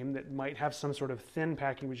this game that might have some sort of thin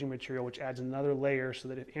packaging material, which adds another layer so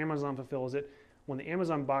that if Amazon fulfills it, when the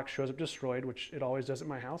Amazon box shows up destroyed, which it always does at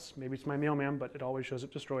my house, maybe it's my mailman, but it always shows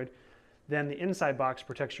up destroyed, then the inside box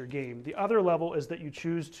protects your game. The other level is that you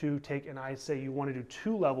choose to take, and I say you want to do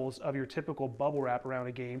 2 levels of your typical bubble wrap around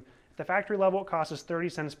a game. At the factory level, it costs us 30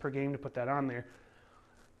 cents per game to put that on there.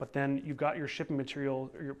 But then you've got your shipping material,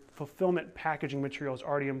 or your fulfillment packaging materials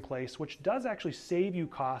already in place, which does actually save you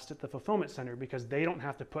cost at the fulfillment center because they don't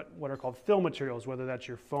have to put what are called fill materials, whether that's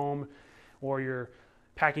your foam or your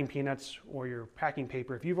packing peanuts or your packing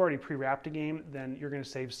paper. If you've already pre-wrapped a game, then you're going to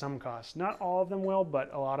save some costs. Not all of them will,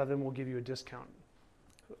 but a lot of them will give you a discount.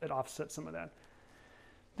 It offsets some of that.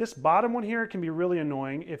 This bottom one here can be really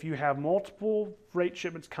annoying if you have multiple freight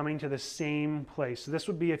shipments coming to the same place. So this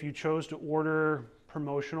would be if you chose to order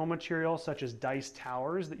promotional material such as dice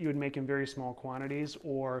towers that you would make in very small quantities,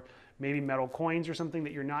 or maybe metal coins or something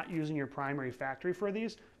that you're not using your primary factory for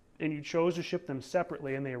these, and you chose to ship them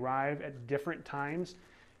separately and they arrive at different times,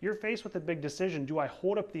 you're faced with a big decision. Do I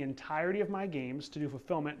hold up the entirety of my games to do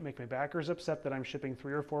fulfillment, make my backers upset that I'm shipping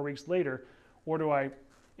 3 or 4 weeks later, or do I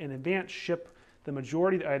in advance ship the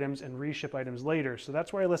majority of the items and reship items later? So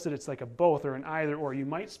that's why I listed it's like a both or an either or. You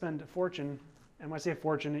might spend a fortune, and when I say a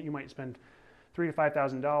fortune, you might spend $3,000 to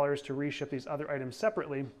 $5,000 to reship these other items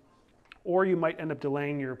separately, or you might end up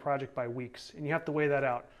delaying your project by weeks, and you have to weigh that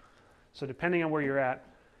out. So depending on where you're at,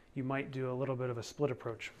 you might do a little bit of a split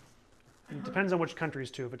approach. It depends on which countries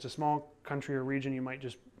too. If it's a small country or region, you might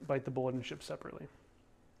just bite the bullet and ship separately.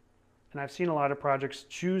 And I've seen a lot of projects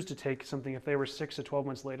choose to take something, if they were 6 to 12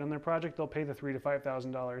 months late on their project, they'll pay the $3,000 to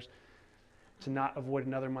 $5,000 to not avoid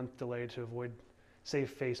another month delay, to avoid save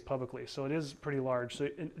face publicly. So it is pretty large. So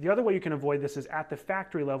the other way you can avoid this is at the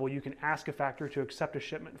factory level, you can ask a factory to accept a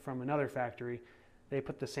shipment from another factory. They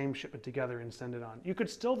put the same shipment together and send it on. You could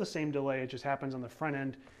still the same delay, it just happens on the front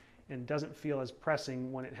end and doesn't feel as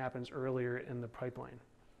pressing when it happens earlier in the pipeline.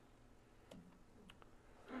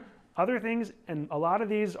 Other things, and a lot of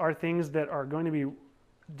these are things that are going to be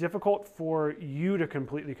difficult for you to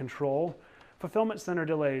completely control. Fulfillment center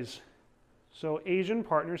delays. So Asian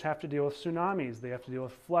partners have to deal with tsunamis. They have to deal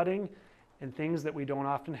with flooding and things that we don't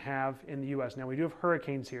often have in the US. Now we do have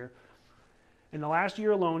hurricanes here. In the last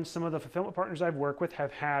year alone, some of the fulfillment partners I've worked with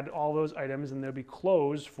have had all those items and they'll be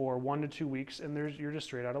closed for 1 to 2 weeks, and you're just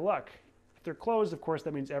straight out of luck. If they're closed, of course,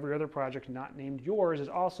 that means every other project not named yours is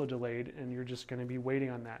also delayed, and you're just going to be waiting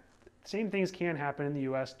on that. Same things can happen in the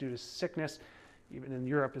US due to sickness, even in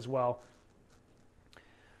Europe as well.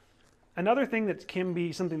 Another thing that can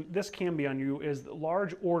be something, this can be on you, is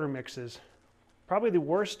large order mixes. Probably the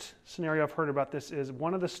worst scenario I've heard about this is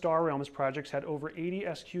one of the Star Realms projects had over 80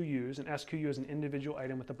 SKUs, and SKU is an individual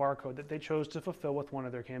item with a barcode that they chose to fulfill with one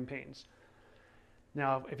of their campaigns.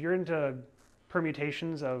 Now, if you're into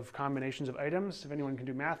permutations of combinations of items, if anyone can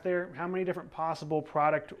do math there, how many different possible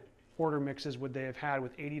product order mixes would they have had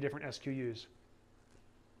with 80 different SKUs?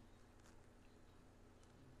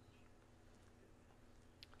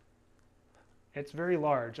 It's very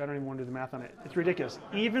large. I don't even want to do the math on it. It's ridiculous.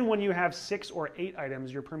 Even when you have 6 or 8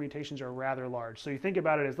 items, your permutations are rather large. So you think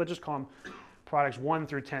about it as, let's just call them products 1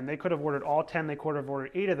 through 10. They could have ordered all 10, they could have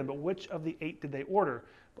ordered 8 of them, but which of the 8 did they order?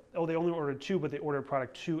 Oh, they only ordered 2, but they ordered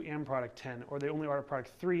product 2 and product 10, or they only ordered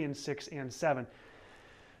product 3 and 6 and 7.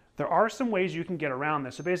 There are some ways you can get around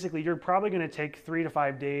this. So basically, you're probably going to take 3 to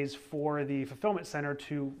 5 days for the fulfillment center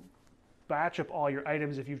to batch up all your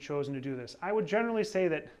items if you've chosen to do this. I would generally say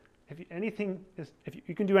that if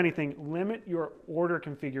you can do anything, limit your order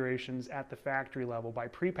configurations at the factory level by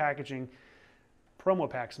pre-packaging promo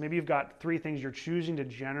packs. Maybe you've got 3 things you're choosing to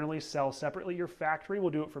generally sell separately. Your factory will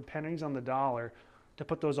do it for pennies on the dollar to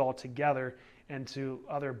put those all together into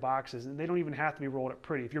other boxes, and they don't even have to be rolled up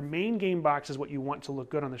pretty. If your main game box is what you want to look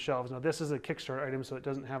good on the shelves, now this is a Kickstarter item, so it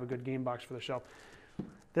doesn't have a good game box for the shelf,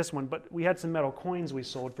 this one, but we had some metal coins we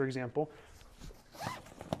sold, for example.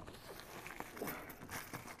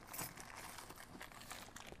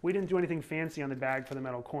 We didn't do anything fancy on the bag for the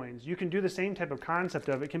metal coins. You can do the same type of concept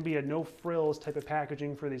of it. Can be a no frills type of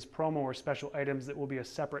packaging for these promo or special items that will be a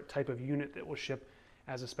separate type of unit that will ship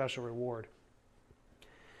as a special reward.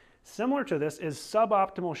 Similar to this is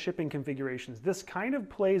suboptimal shipping configurations. This kind of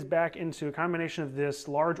plays back into a combination of this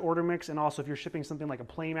large order mix, and also if you're shipping something like a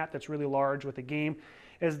playmat that's really large with a game,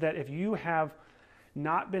 is that if you have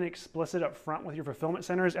not been explicit up front with your fulfillment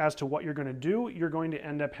centers as to what you're going to do, you're going to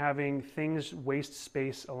end up having things waste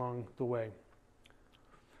space along the way.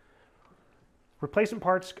 Replacement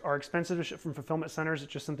parts are expensive to ship from fulfillment centers.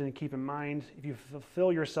 It's just something to keep in mind. If you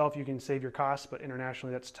fulfill yourself, you can save your costs, but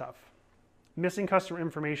internationally that's tough. Missing customer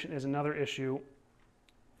information is another issue.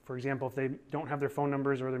 For example, if they don't have their phone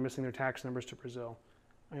numbers or they're missing their tax numbers to Brazil.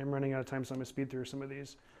 I am running out of time, so I'm going to speed through some of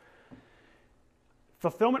these.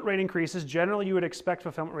 Fulfillment rate increases. Generally, you would expect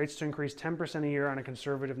fulfillment rates to increase 10% a year on a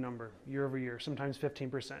conservative number, year over year, sometimes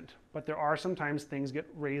 15%. But there are sometimes things get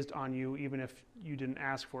raised on you even if you didn't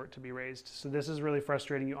ask for it to be raised. So this is really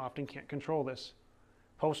frustrating. You often can't control this.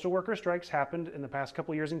 Postal worker strikes happened in the past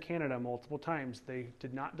couple of years in Canada multiple times. They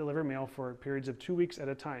did not deliver mail for periods of 2 weeks at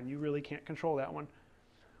a time. You really can't control that one.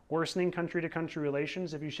 Worsening country-to-country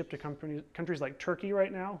relations. If you ship to countries like Turkey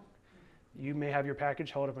right now, you may have your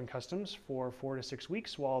package held up in customs for 4 to 6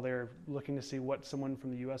 weeks while they're looking to see what someone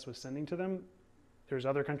from the US was sending to them. There's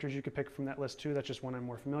other countries you could pick from that list too. That's just one I'm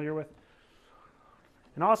more familiar with.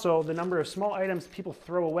 And also the number of small items people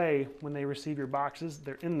throw away when they receive your boxes.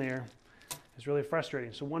 They're in there. It's really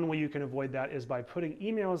frustrating. So one way you can avoid that is by putting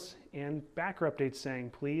emails and backer updates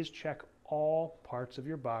saying, please check all parts of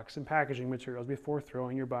your box and packaging materials before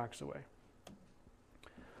throwing your box away.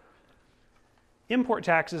 Import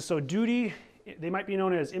taxes, so duty, they might be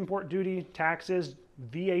known as import duty, taxes,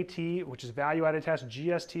 VAT, which is value added tax,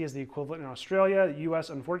 GST is the equivalent in Australia. The US,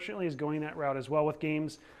 unfortunately, is going that route as well with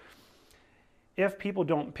games. If people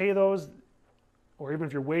don't pay those, or even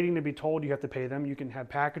if you're waiting to be told you have to pay them, you can have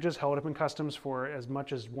packages held up in customs for as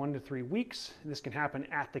much as 1 to 3 weeks. This can happen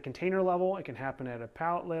at the container level, it can happen at a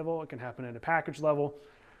pallet level, it can happen at a package level.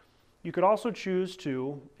 You could also choose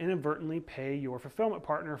to inadvertently pay your fulfillment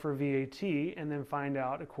partner for VAT and then find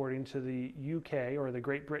out, according to the UK or the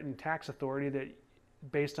Great Britain Tax Authority, that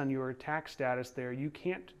based on your tax status there, you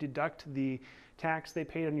can't deduct the tax they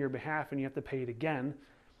paid on your behalf and you have to pay it again.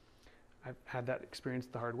 I've had that experience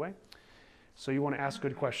the hard way. So you want to ask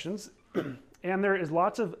good questions. And there is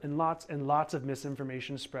lots of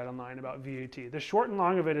misinformation spread online about VAT. The short and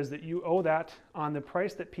long of it is that you owe that on the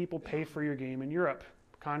price that people pay for your game in Europe.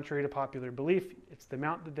 Contrary to popular belief, it's the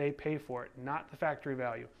amount that they pay for it, not the factory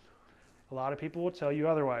value. A lot of people will tell you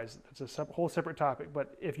otherwise. It's a whole separate topic.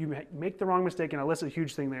 But if you make the wrong mistake, and I list a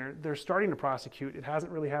huge thing there, they're starting to prosecute. It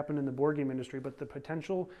hasn't really happened in the board game industry, but the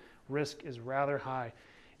potential risk is rather high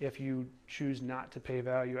if you choose not to pay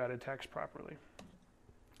value-added tax properly.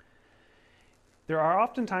 There are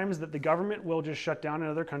often times that the government will just shut down in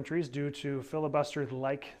other countries due to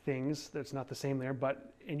filibuster-like things. That's not the same there,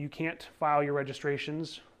 and you can't file your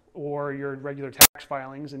registrations or your regular tax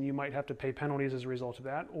filings, and you might have to pay penalties as a result of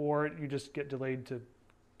that, or you just get delayed to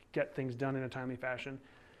get things done in a timely fashion.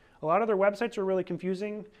 A lot of their websites are really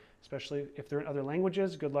confusing, especially if they're in other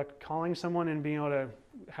languages. Good luck calling someone and being able to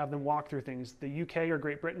have them walk through things. The UK or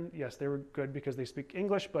Great Britain, yes, they were good because they speak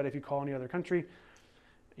English, but if you call any other country,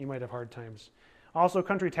 you might have hard times. Also,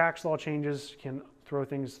 country tax law changes can throw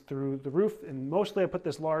things through the roof, and mostly I put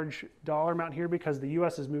this large dollar amount here because the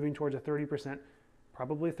US is moving towards a 30%,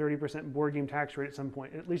 probably 30% board game tax rate at some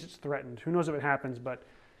point. At least it's threatened. Who knows if it happens, but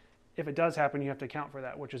if it does happen, you have to account for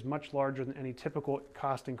that, which is much larger than any typical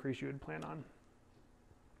cost increase you would plan on.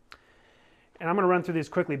 And I'm going to run through these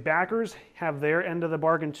quickly. Backers have their end of the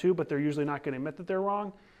bargain too, but they're usually not going to admit that they're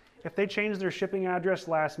wrong. If they change their shipping address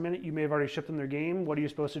last minute, you may have already shipped them their game. What are you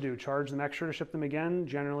supposed to do? Charge them extra to ship them again?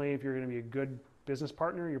 Generally, if you're going to be a good business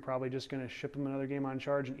partner, you're probably just going to ship them another game on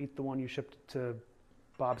charge and eat the one you shipped to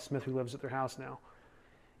Bob Smith, who lives at their house now.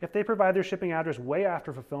 If they provide their shipping address way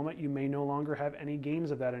after fulfillment, you may no longer have any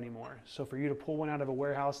games of that anymore. So for you to pull one out of a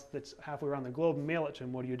warehouse that's halfway around the globe and mail it to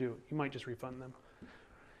them, what do? You might just refund them.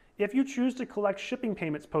 If you choose to collect shipping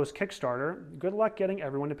payments post-Kickstarter, good luck getting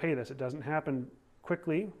everyone to pay this. It doesn't happen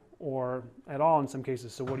quickly or at all in some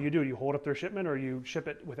cases. So what do? You hold up their shipment or you ship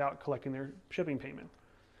it without collecting their shipping payment.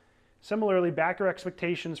 Similarly, backer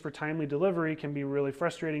expectations for timely delivery can be really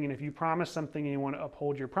frustrating, and if you promise something and you want to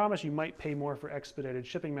uphold your promise, you might pay more for expedited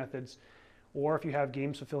shipping methods. Or if you have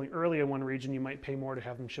games fulfilling early in one region, you might pay more to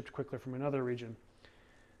have them shipped quicker from another region.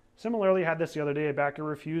 Similarly, I had this the other day, a backer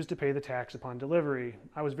refused to pay the tax upon delivery.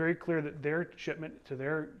 I was very clear that their shipment to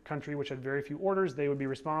their country, which had very few orders, they would be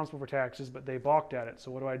responsible for taxes, but they balked at it.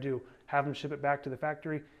 So what do? Have them ship it back to the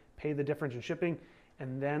factory, pay the difference in shipping,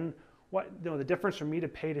 and then the difference for me to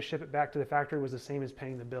pay to ship it back to the factory was the same as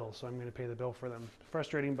paying the bill, so I'm going to pay the bill for them.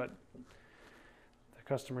 Frustrating, but the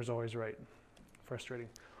customer's always right. Frustrating.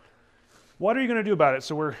 What are you going to do about it?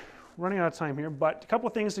 So we're running out of time here, but a couple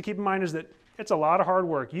of things to keep in mind is that it's a lot of hard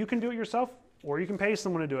work. You can do it yourself, or you can pay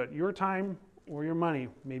someone to do it. Your time or your money,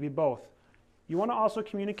 maybe both. You want to also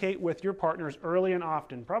communicate with your partners early and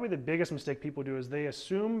often. Probably the biggest mistake people do is they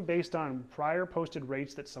assume based on prior posted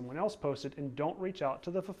rates that someone else posted and don't reach out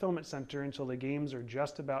to the fulfillment center until the games are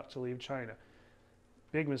just about to leave China.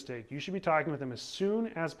 Big mistake. You should be talking with them as soon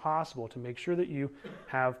as possible to make sure that you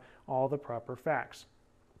have all the proper facts.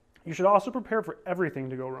 You should also prepare for everything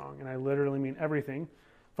to go wrong, and I literally mean everything,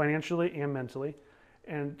 financially and mentally.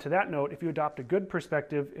 And to that note, if you adopt a good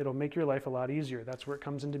perspective, it'll make your life a lot easier. That's where it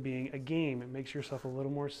comes into being a game. It makes yourself a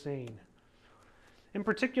little more sane. In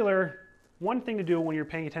particular, one thing to do when you're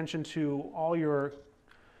paying attention to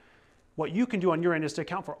what you can do on your end is to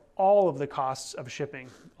account for all of the costs of shipping.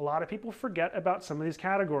 A lot of people forget about some of these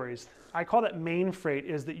categories. I call that main freight,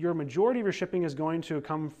 is that your majority of your shipping is going to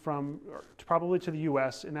come from, probably to the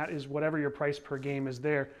US, and that is whatever your price per game is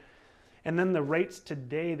there. And then the rates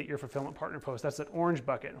today that your fulfillment partner posts, that's that orange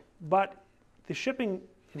bucket. But the shipping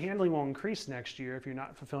and handling will increase next year if you're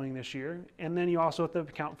not fulfilling this year. And then you also have to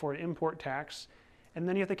account for an import tax. And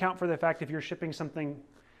then you have to account for the fact if you're shipping something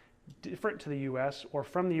different to the US or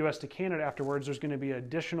from the US to Canada afterwards, there's going to be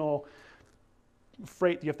additional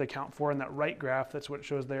freight you have to account for in that right graph. That's what it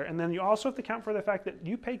shows there. And then you also have to account for the fact that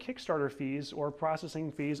you pay Kickstarter fees or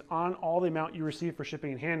processing fees on all the amount you receive for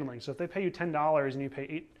shipping and handling. So if they pay you $10 and you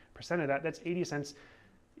pay 8% of that, that's 80 cents.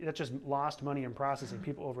 That's just lost money in processing.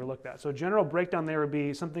 People overlook that. So a general breakdown there would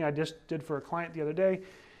be something I just did for a client the other day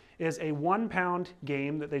is a 1 pound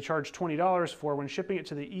game that they charge $20 for when shipping it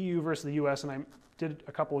to the EU versus the US. And I did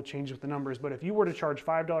a couple of changes with the numbers, but if you were to charge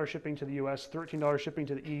 $5 shipping to the US, $13 shipping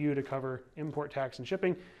to the EU to cover import tax and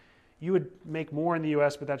shipping, you would make more in the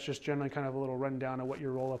US, but that's just generally kind of a little rundown of what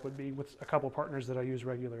your roll-up would be with a couple of partners that I use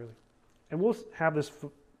regularly. And we'll have this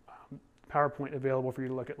PowerPoint available for you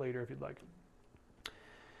to look at later if you'd like.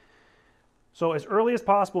 So as early as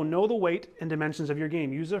possible, know the weight and dimensions of your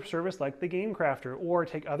game. Use a service like the Game Crafter, or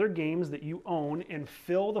take other games that you own and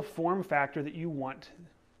fill the form factor that you want.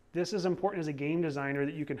 This is important as a game designer,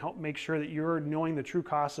 that you can help make sure that you're knowing the true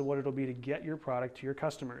cost of what it'll be to get your product to your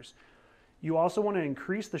customers. You also want to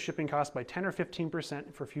increase the shipping cost by 10 or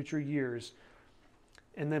 15% for future years.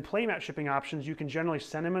 And then playmat shipping options, you can generally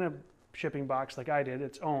send them in a shipping box like I did,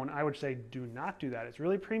 its own. I would say do not do that. It's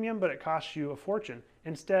really premium, but it costs you a fortune.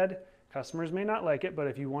 Instead, customers may not like it, but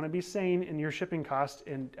if you want to be sane in your shipping cost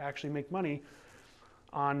and actually make money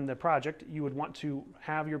on the project, you would want to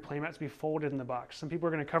have your playmats be folded in the box. Some people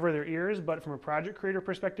are going to cover their ears, but from a project creator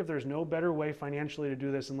perspective, there's no better way financially to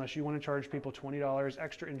do this unless you want to charge people $20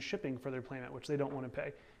 extra in shipping for their playmat, which they don't want to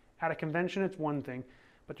pay. At a convention, it's one thing,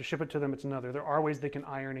 but to ship it to them, it's another. There are ways they can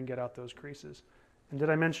iron and get out those creases. And did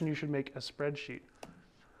I mention you should make a spreadsheet?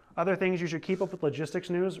 Other things you should keep up with logistics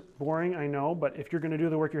news. Boring, I know, but if you're going to do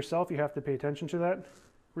the work yourself, you have to pay attention to that.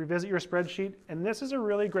 Revisit your spreadsheet. And this is a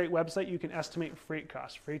really great website. You can estimate freight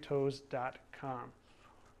costs, freightos.com.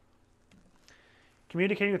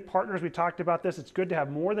 Communicating with partners, we talked about this. It's good to have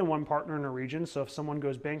more than one partner in a region. So if someone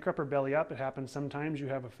goes bankrupt or belly up, it happens sometimes, you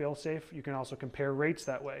have a fail-safe. You can also compare rates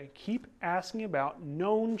that way. Keep asking about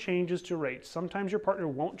known changes to rates. Sometimes your partner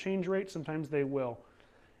won't change rates, sometimes they will.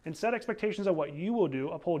 And set expectations of what you will do,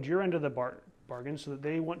 uphold your end of the bargain so that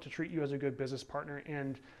they want to treat you as a good business partner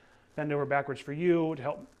and bend over backwards for you to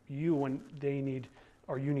help you when they need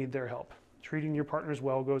or you need their help. Treating your partners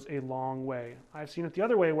well goes a long way. I've seen it the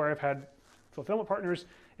other way where I've had fulfillment partners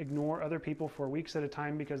ignore other people for weeks at a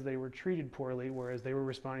time because they were treated poorly, whereas they were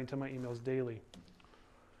responding to my emails daily.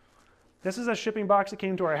 This is a shipping box that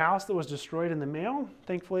came to our house that was destroyed in the mail.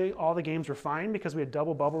 Thankfully, all the games were fine because we had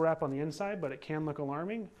double bubble wrap on the inside, but it can look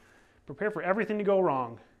alarming. Prepare for everything to go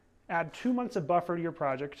wrong. Add 2 months of buffer to your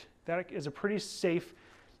project. That is a pretty safe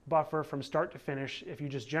buffer from start to finish. If you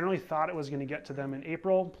just generally thought it was going to get to them in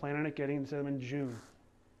April, plan on it getting to them in June.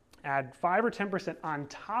 Add 5 or 10% on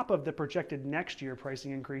top of the projected next year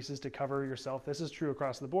pricing increases to cover yourself. This is true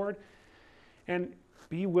across the board. And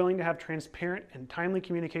be willing to have transparent and timely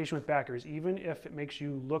communication with backers. Even if it makes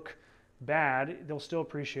you look bad, they'll still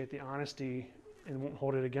appreciate the honesty and won't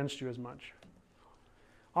hold it against you as much.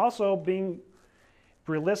 Also, being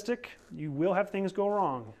realistic, you will have things go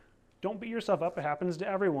wrong. Don't beat yourself up. It happens to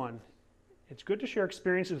everyone. It's good to share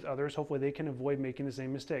experiences with others. Hopefully they can avoid making the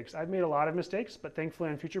same mistakes. I've made a lot of mistakes, but thankfully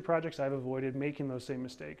on future projects, I've avoided making those same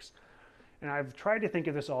mistakes. And I've tried to think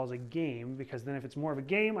of this all as a game, because then if it's more of a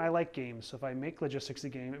game, I like games. So if I make logistics a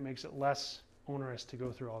game, it makes it less onerous to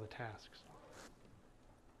go through all the tasks.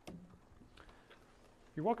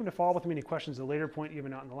 You're welcome to follow up with me any questions at a later point,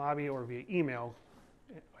 even out in the lobby or via email.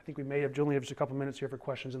 I think we may have only have just a couple minutes here for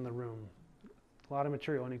questions in the room. A lot of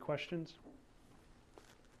material. Any questions?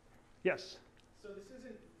 Yes? So this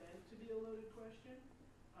isn't meant to be a loaded question,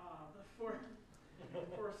 but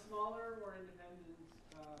for smaller or independent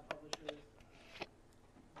publishers,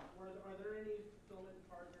 are there any fulfillment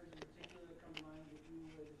partners in particular that come to mind that you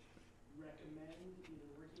would recommend either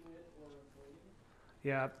working with or avoiding?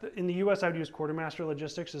 Yeah, in the US, I would use Quartermaster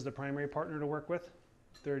Logistics as the primary partner to work with.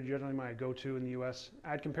 They're generally my go-to in the US.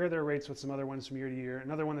 I'd compare their rates with some other ones from year to year.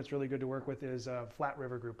 Another one that's really good to work with is Flat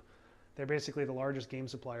River Group. They're basically the largest game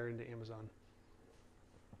supplier into Amazon.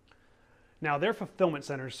 Now, they're fulfillment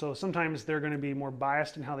centers, so sometimes they're going to be more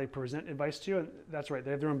biased in how they present advice to you. And that's right,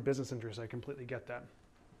 they have their own business interests. I completely get that.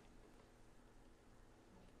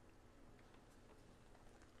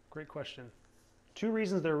 Great question. 2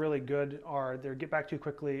 reasons they're really good are they get back to you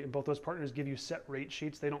quickly, and both those partners give you set rate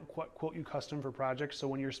sheets. They don't quote you custom for projects, so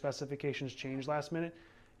when your specifications change last minute,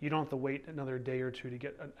 you don't have to wait another day or two to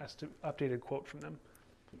get an updated quote from them.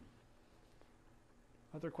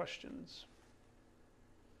 Other questions?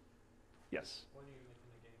 Yes? When are you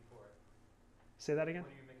making the game for it? Say that again?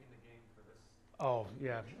 When are you making the game for this? Oh,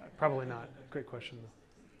 yeah, probably not. Great question,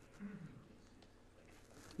 though.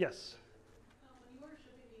 Yes? When you are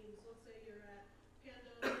shipping games, let's say you're at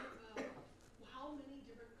Panda, how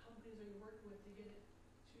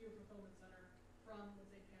your fulfillment center from, let's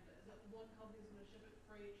say, Panda? Is it one company's going to ship it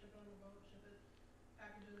freight, ship it on a boat, ship it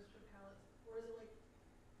packages, ship pallets, or is it like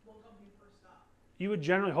one company per stop? You would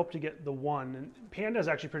generally hope to get the one, and Panda is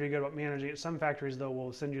actually pretty good about managing it. Some factories, though,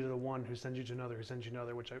 will send you to the one who sends you to another, who sends you to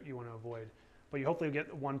another, which you want to avoid. But you hopefully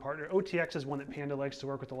get one partner. OTX is one that Panda likes to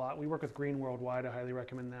work with a lot. We work with Green Worldwide. I highly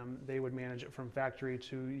recommend them. They would manage it from factory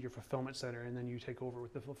to your fulfillment center, and then you take over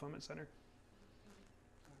with the fulfillment center.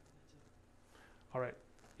 All right.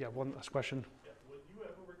 Yeah, one last question. Yeah, would you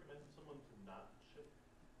ever recommend someone to not ship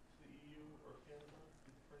to the EU or Canada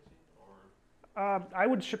due to pricing, or? I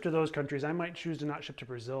would ship to those countries. I might choose to not ship to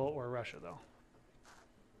Brazil or Russia, though.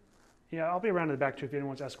 Yeah, I'll be around in the back, too, if anyone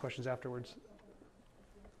wants to ask questions afterwards.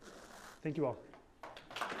 Thank you all.